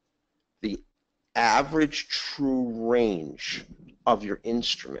measuring the average true range of your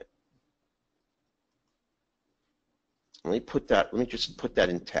instrument. Let me just put that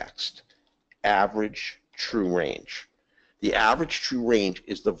in text. Average true range. The average true range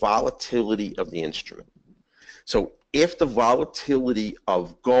is the volatility of the instrument. So if the volatility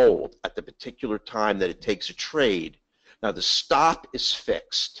of gold at the particular time that it takes a trade, now the stop is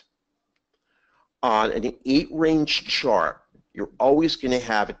fixed. On an 8-range chart, you're always going to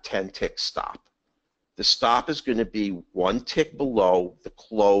have a 10-tick stop. The stop is going to be 1 tick below the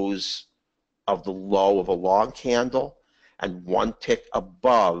close of the low of a long candle and 1 tick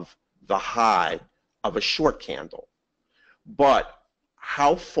above the high of a short candle. But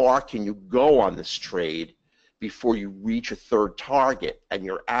how far can you go on this trade before you reach a third target and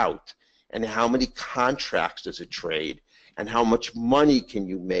you're out? And how many contracts does it trade? And how much money can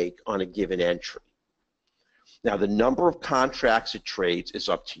you make on a given entry? Now, the number of contracts it trades is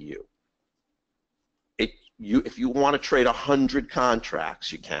up to you. If you want to trade 100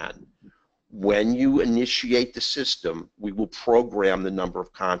 contracts, you can. When you initiate the system, we will program the number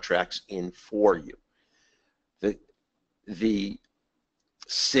of contracts in for you. The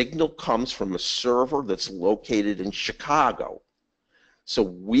signal comes from a server that's located in Chicago. So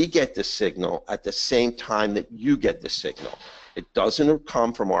we get the signal at the same time that you get the signal. It doesn't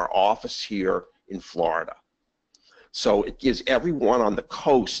come from our office here in Florida. So it gives everyone on the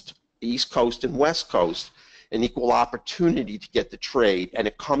coast, East Coast and West Coast, an equal opportunity to get the trade, and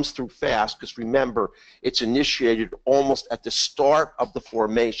it comes through fast because remember, it's initiated almost at the start of the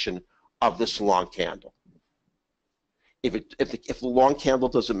formation of this long candle. If the long candle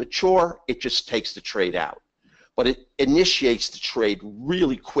doesn't mature, it just takes the trade out. But it initiates the trade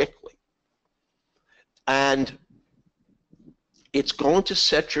really quickly. And it's going to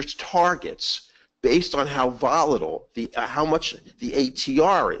set your targets based on how volatile, how much the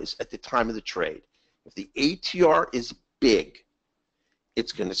ATR is at the time of the trade. If the ATR is big,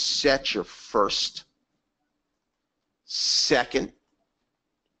 it's going to set your first, second,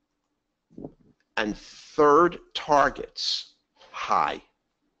 and third targets high.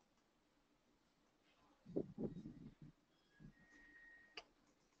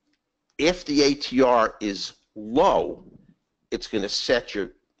 If the ATR is low, it's going to set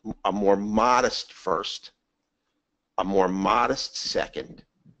your a more modest first, a more modest second,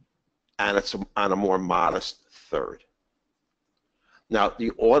 and it's on a more modest third. Now, the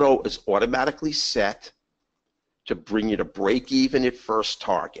auto is automatically set to bring you to break even at first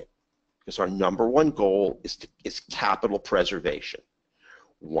target, because our number one goal is capital preservation.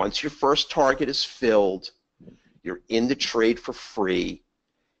 Once your first target is filled, you're in the trade for free,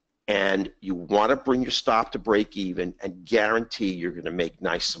 and you want to bring your stop to break even and guarantee you're going to make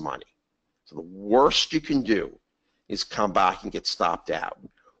nice money. So the worst you can do is come back and get stopped out.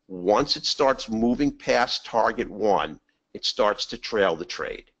 Once it starts moving past target 1, it starts to trail the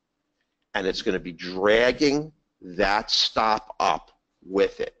trade. And it's going to be dragging that stop up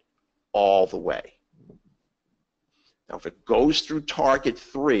with it all the way. Now, if it goes through target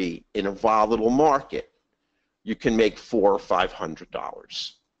 3 in a volatile market, you can make $400 or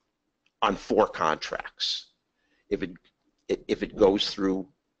 $500 on 4 contracts. If it goes through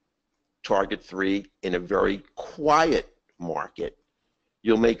target 3 in a very quiet market,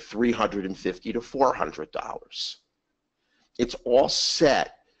 you'll make $350 to $400. It's all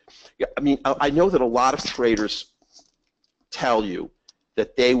set. I mean, I know that a lot of traders tell you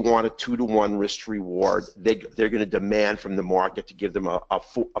that they want a 2-to-1 risk reward. They're going to demand from the market to give them a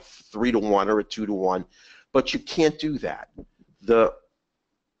 3-to-1 or a 2-to-1, but you can't do that. The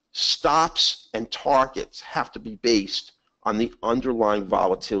stops and targets have to be based on the underlying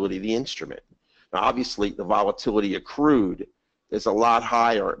volatility of the instrument. Now, obviously, the volatility accrued is a lot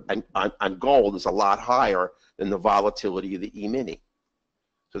higher, and on gold is a lot higher than the volatility of the E-mini.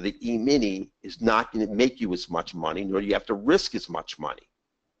 So the E-mini is not going to make you as much money, nor do you have to risk as much money.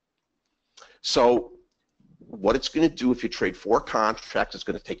 So what it's going to do if you trade 4 contracts, it's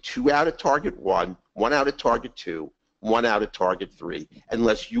going to take 2 out at target 1, 1 out at target 2, 1 out at target 3,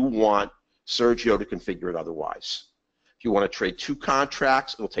 unless you want Sergio to configure it otherwise. If you want to trade 2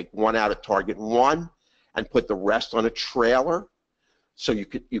 contracts, it'll take 1 out at target 1 and put the rest on a trailer. So you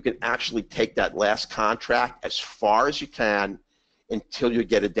can actually take that last contract as far as you can until you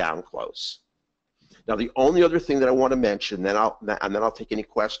get a down close. Now, the only other thing that I want to mention, and then I'll take any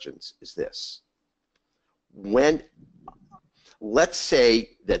questions, is this. Let's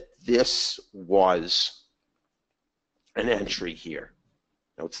say that this was an entry here.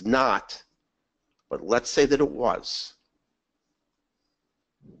 Now, it's not, but let's say that it was.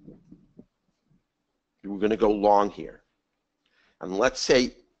 We're going to go long here. And let's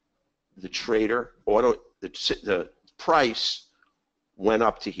say the trader, the price went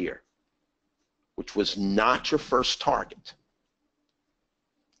up to here, which was not your first target.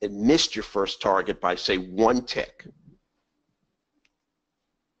 It missed your first target by, say, 1 tick.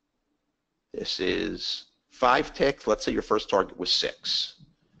 This is 5 ticks, let's say your first target was 6.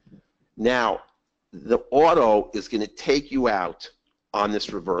 Now, the auto is going to take you out on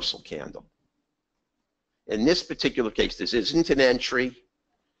this reversal candle. In this particular case, this isn't an entry,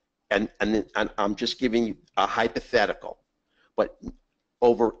 and I'm just giving you a hypothetical, but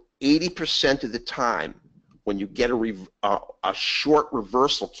over 80% of the time, when you get a short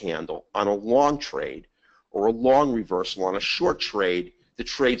reversal candle on a long trade or a long reversal on a short trade, the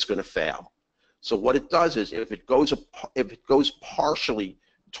trade's going to fail. So what it does is if it goes partially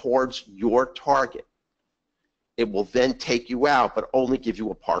towards your target, it will then take you out but only give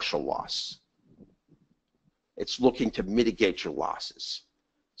you a partial loss. It's looking to mitigate your losses.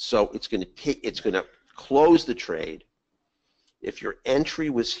 So it's going to close the trade. If your entry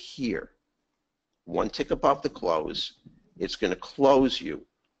was here, 1 tick above the close, it's going to close you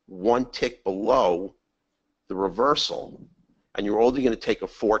 1 tick below the reversal, and you're only going to take a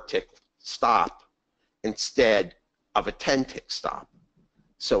 4-tick stop instead of a 10-tick stop.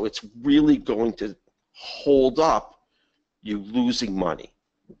 So it's really going to hold up you losing money.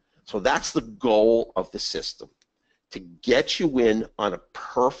 So that's the goal of the system, to get you in on a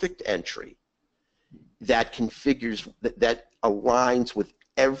perfect entry that configures, that aligns with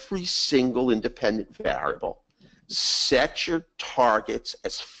every single independent variable. Set your targets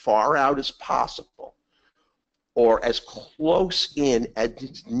as far out as possible, or as close in as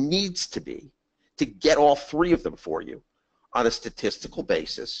it needs to be, to get all 3 of them for you on a statistical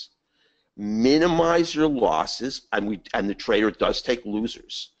basis. Minimize your losses, and the trader does take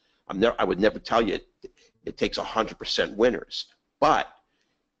losers. I would never tell you it takes 100% winners, but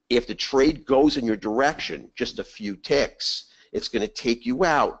if the trade goes in your direction just a few ticks, it's going to take you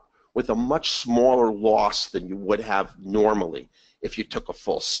out with a much smaller loss than you would have normally if you took a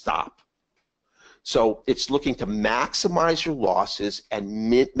full stop. So it's looking to maximize your losses and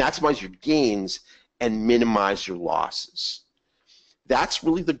maximize your gains and minimize your losses. That's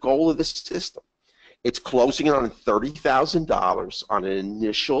really the goal of this system. It's closing in on $30,000 on an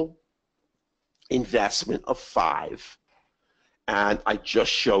initial investment of 5, and I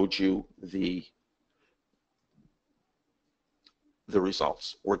just showed you the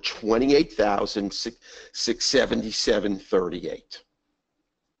results. We're $28,677.38,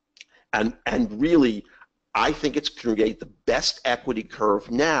 and really, I think it's create the best equity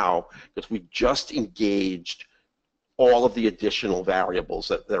curve now because we just engaged all of the additional variables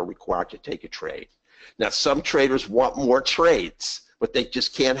that are required to take a trade. Now, some traders want more trades, but they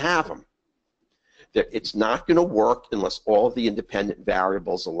just can't have them. It's not going to work unless all of the independent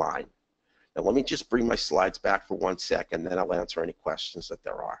variables align. Now, let me just bring my slides back for 1 second, then I'll answer any questions that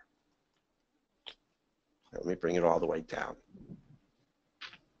there are. Let me bring it all the way down.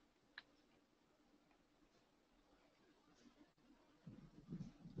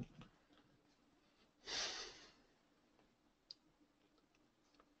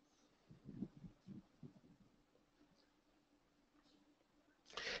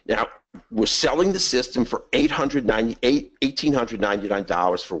 Now, we're selling the system for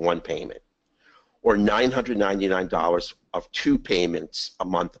 $1,899 for 1 payment, or $999 of 2 payments a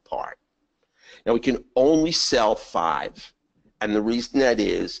month apart. Now, we can only sell 5, and the reason that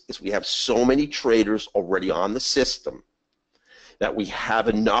is we have so many traders already on the system that we have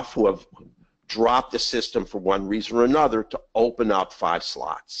enough who have dropped the system for one reason or another to open up 5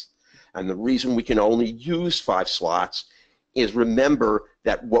 slots. And the reason we can only use 5 slots is, remember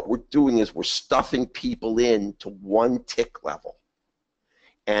that what we're doing is we're stuffing people in to 1 tick level.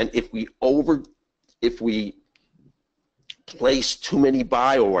 And if we place too many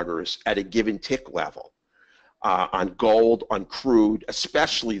buy orders at a given tick level on gold, on crude,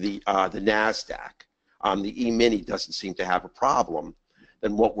 especially the NASDAQ, the E-mini doesn't seem to have a problem,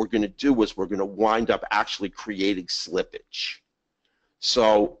 then what we're going to do is we're going to wind up actually creating slippage.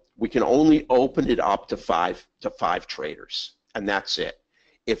 So we can only open it up to five traders, and that's it.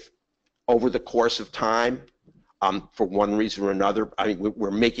 If over the course of time, for one reason or another, I mean,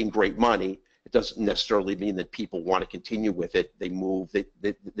 we're making great money, it doesn't necessarily mean that people want to continue with it. They move,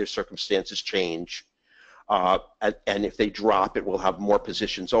 their circumstances change, and if they drop it, we'll have more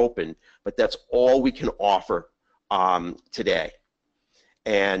positions open, but that's all we can offer today.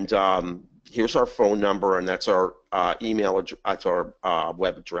 And here's our phone number, and that's our email address, that's our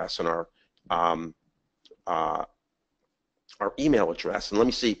web address, and our email address. And let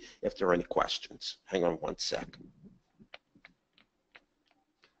me see if there are any questions. Hang on 1 second.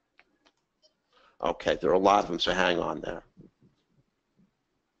 Okay, there are a lot of them, so hang on there.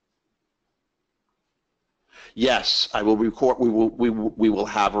 Yes, I will record. We will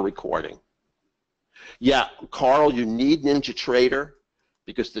have a recording. Yeah, Carl, you need NinjaTrader.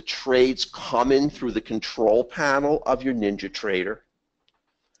 because the trades come in through the control panel of your NinjaTrader,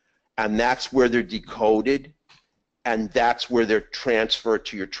 and that's where they're decoded, and that's where they're transferred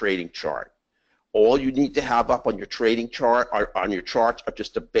to your trading chart. All you need to have up on your trading chart or on your charts are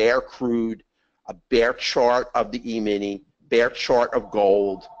just a bare crude, a bare chart of the E-mini, bare chart of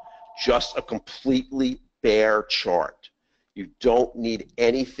gold, just a completely bare chart. You don't need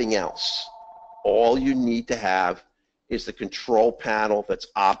anything else. All you need to have is the control panel that's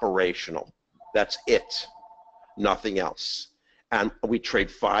operational. That's it, nothing else. And we trade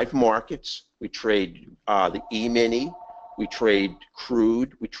 5 markets. We trade the E-mini, we trade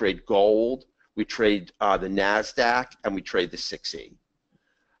crude, we trade gold, we trade the NASDAQ, and we trade the 6E.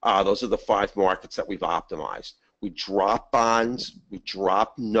 Those are the 5 markets that we've optimized. We drop bonds, we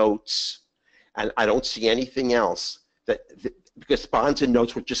drop notes, and I don't see anything else because bonds and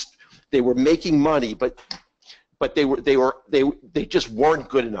notes were just, they were making money, but they just weren't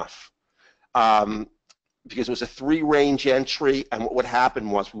good enough. Because it was a 3-range entry, and what would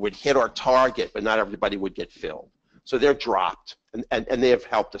happen was we would hit our target, but not everybody would get filled. So they're dropped, and they have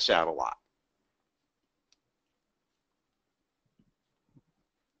helped us out a lot.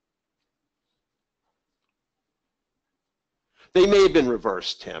 They may have been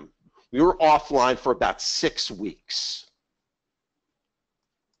reversed, Tim. We were offline for about 6 weeks.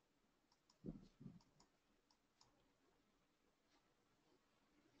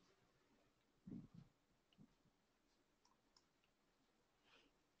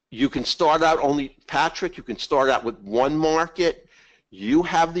 You can start out only, Patrick, you can start out with 1 market. You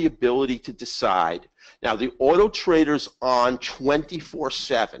have the ability to decide. Now, the auto trader's on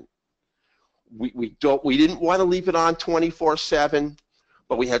 24/7. We didn't want to leave it on 24/7,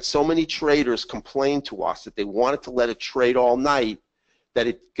 but we had so many traders complain to us that they wanted to let it trade all night, that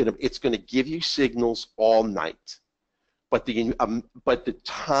it's going to give you signals all night. But the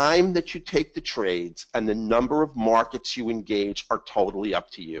time that you take the trades and the number of markets you engage are totally up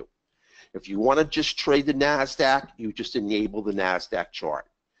to you. If you want to just trade the NASDAQ, you just enable the NASDAQ chart.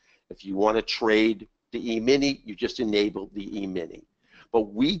 If you want to trade the E-mini, you just enable the E-mini.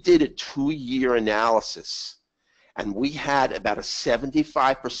 But we did a 2-year analysis, and we had about a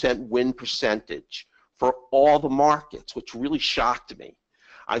 75% win percentage for all the markets, which really shocked me.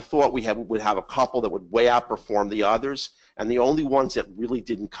 I thought we would have a couple that would way outperform the others, and the only ones that really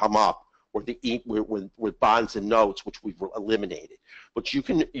didn't come up were bonds and notes, which we've eliminated. But you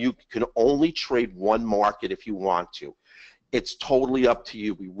can only trade 1 market if you want to. It's totally up to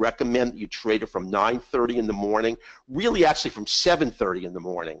you. We recommend that you trade it from 9:30 in the morning, really actually from 7:30 in the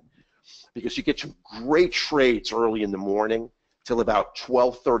morning, because you get some great trades early in the morning till about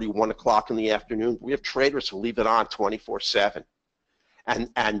 12:30, 1 o'clock in the afternoon. We have traders who leave it on 24/7.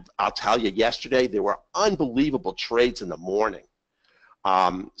 And I'll tell you, yesterday there were unbelievable trades in the morning.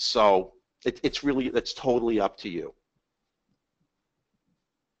 So it's totally up to you.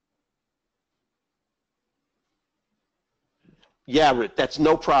 Yeah, that's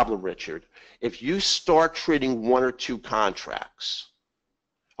no problem, Richard. If you start trading 1 or 2 contracts,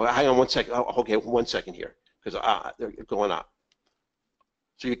 hang on 1 second. Okay, 1 second here, because they're going up.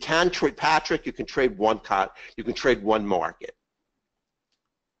 So you can trade, Patrick. You can trade one market.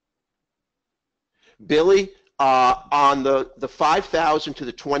 Billy, on the 5,000 to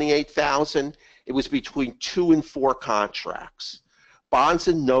the 28,000, it was between 2 and 4 contracts. Bonds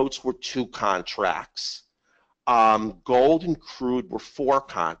and notes were 2 contracts. Gold and crude were 4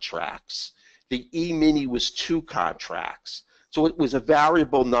 contracts. The E-mini was 2 contracts. So it was a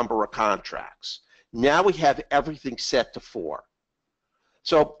variable number of contracts. Now we have everything set to 4.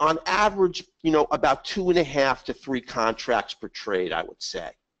 So on average, about 2.5 to 3 contracts per trade, I would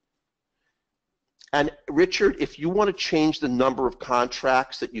say. And Richard, if you want to change the number of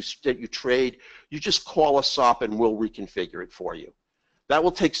contracts that you trade, you just call us up and we'll reconfigure it for you. That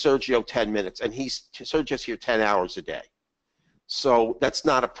will take Sergio 10 minutes, and Sergio's here 10 hours a day. So that's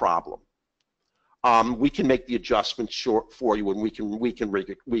not a problem. We can make the adjustments short for you, and we can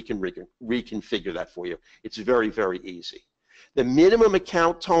reconfigure that for you. It's very, very easy. The minimum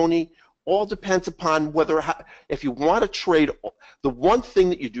account, Tony, all depends upon if you want to trade. The one thing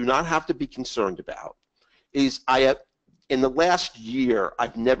that you do not have to be concerned about is in the last year,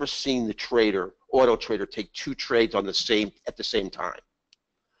 I've never seen the auto trader take 2 trades at the same time.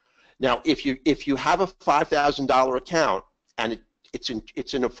 Now, if you have a $5,000 account and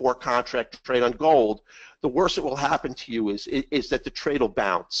it's in a 4-contract trade on gold, the worst that will happen to you is that the trade will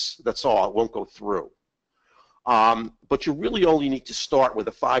bounce. That's all. It won't go through. But you really only need to start with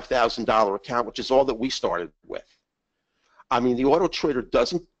a $5,000 account, which is all that we started with. I mean, the auto trader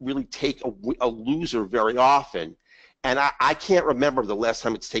doesn't really take a loser very often, And I can't remember the last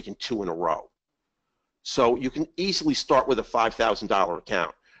time it's taken 2 in a row. So you can easily start with a $5,000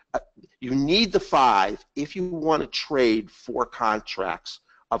 account. You need the 5 if you want to trade 4 contracts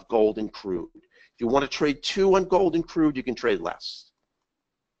of gold and crude. If you want to trade 2 on gold and crude, you can trade less.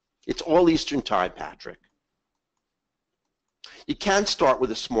 It's all Eastern time, Patrick. You can start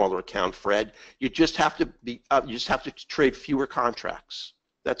with a smaller account, Fred. You just have to trade fewer contracts.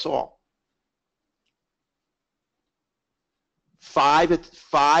 That's all. 5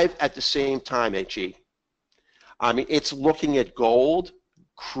 at the same time, HE. I mean, it's looking at gold,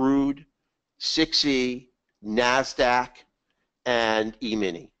 crude, 6E, NASDAQ, and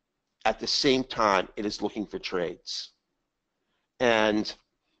E-mini. At the same time, it is looking for trades. And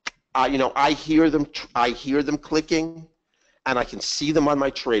you know, I hear them clicking, and I can see them on my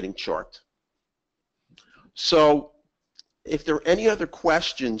trading chart. So if there are any other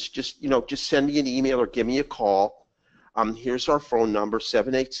questions, just send me an email or give me a call. Here's our phone number,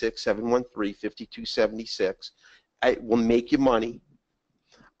 786-713-5276. It will make you money.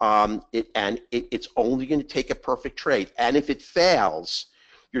 It's only going to take a perfect trade. And if it fails,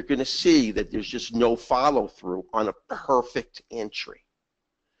 you're going to see that there's just no follow-through on a perfect entry,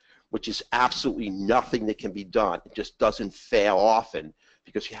 which is absolutely nothing that can be done. It just doesn't fail often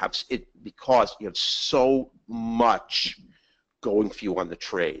because you have so much going for you on the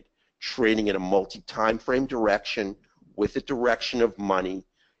trade. Trading in a multi-time frame direction with the direction of money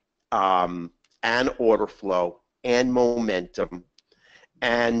and order flow and momentum,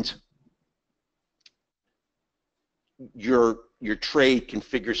 and your trade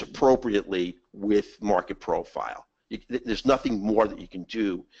configures appropriately with market profile. There's nothing more that you can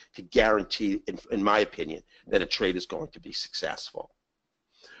do to guarantee, in my opinion, that a trade is going to be successful.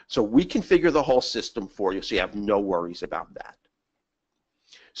 So we configure the whole system for you, so you have no worries about that.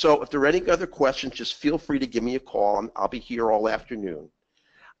 So if there are any other questions, just feel free to give me a call. I'll be here all afternoon.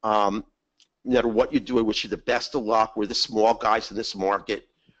 No matter what you do, I wish you the best of luck. We're the small guys in this market.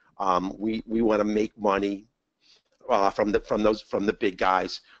 We want to make money from the big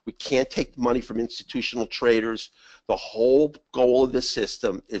guys. We can't take money from institutional traders. The whole goal of the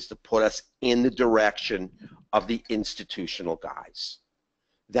system is to put us in the direction of the institutional guys.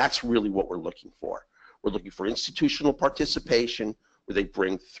 That's really what we're looking for. We're looking for institutional participation where they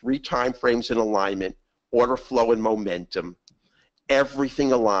bring 3 time frames in alignment, order flow and momentum.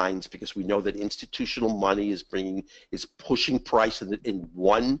 Everything aligns because we know that institutional money is pushing price in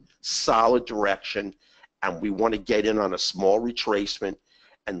one solid direction, and we want to get in on a small retracement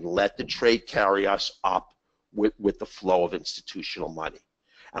and let the trade carry us up with the flow of institutional money.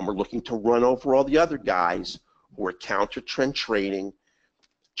 And we're looking to run over all the other guys who are counter-trend trading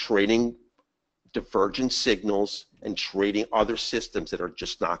divergent signals, and trading other systems that are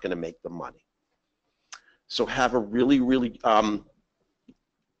just not going to make them money. So have a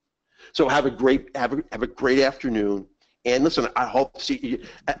have a great afternoon. And listen, I hope to see you.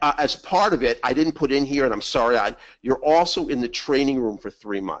 As part of it, I didn't put in here, and I'm sorry, you're also in the training room for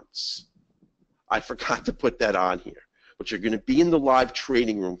 3 months. I forgot to put that on here. But you're going to be in the live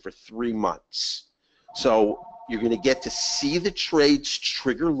training room for 3 months. So you're going to get to see the trades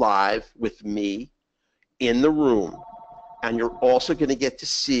trigger live with me in the room. And you're also going to get to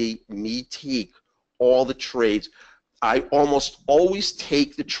see me take all the trades. I almost always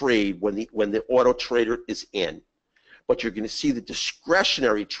take the trade when the auto trader is in. But you're going to see the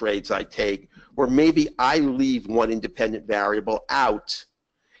discretionary trades I take where maybe I leave one independent variable out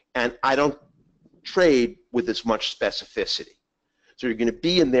and I don't trade with as much specificity. So you're going to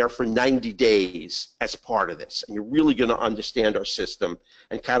be in there for 90 days as part of this, and you're really going to understand our system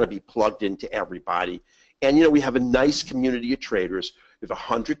and kind of be plugged into everybody. And you know, we have a nice community of traders. We have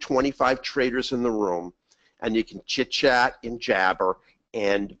 125 traders in the room, and you can chit-chat and jabber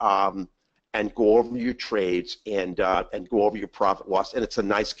and go over your trades and go over your profit loss. And it's a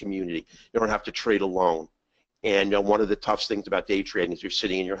nice community. You don't have to trade alone. And one of the tough things about day trading is you're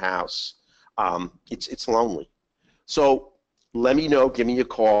sitting in your house. It's lonely. So let me know, give me a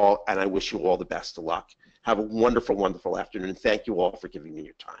call, and I wish you all the best of luck. Have a wonderful, wonderful afternoon, and thank you all for giving me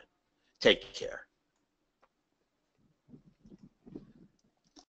your time. Take care.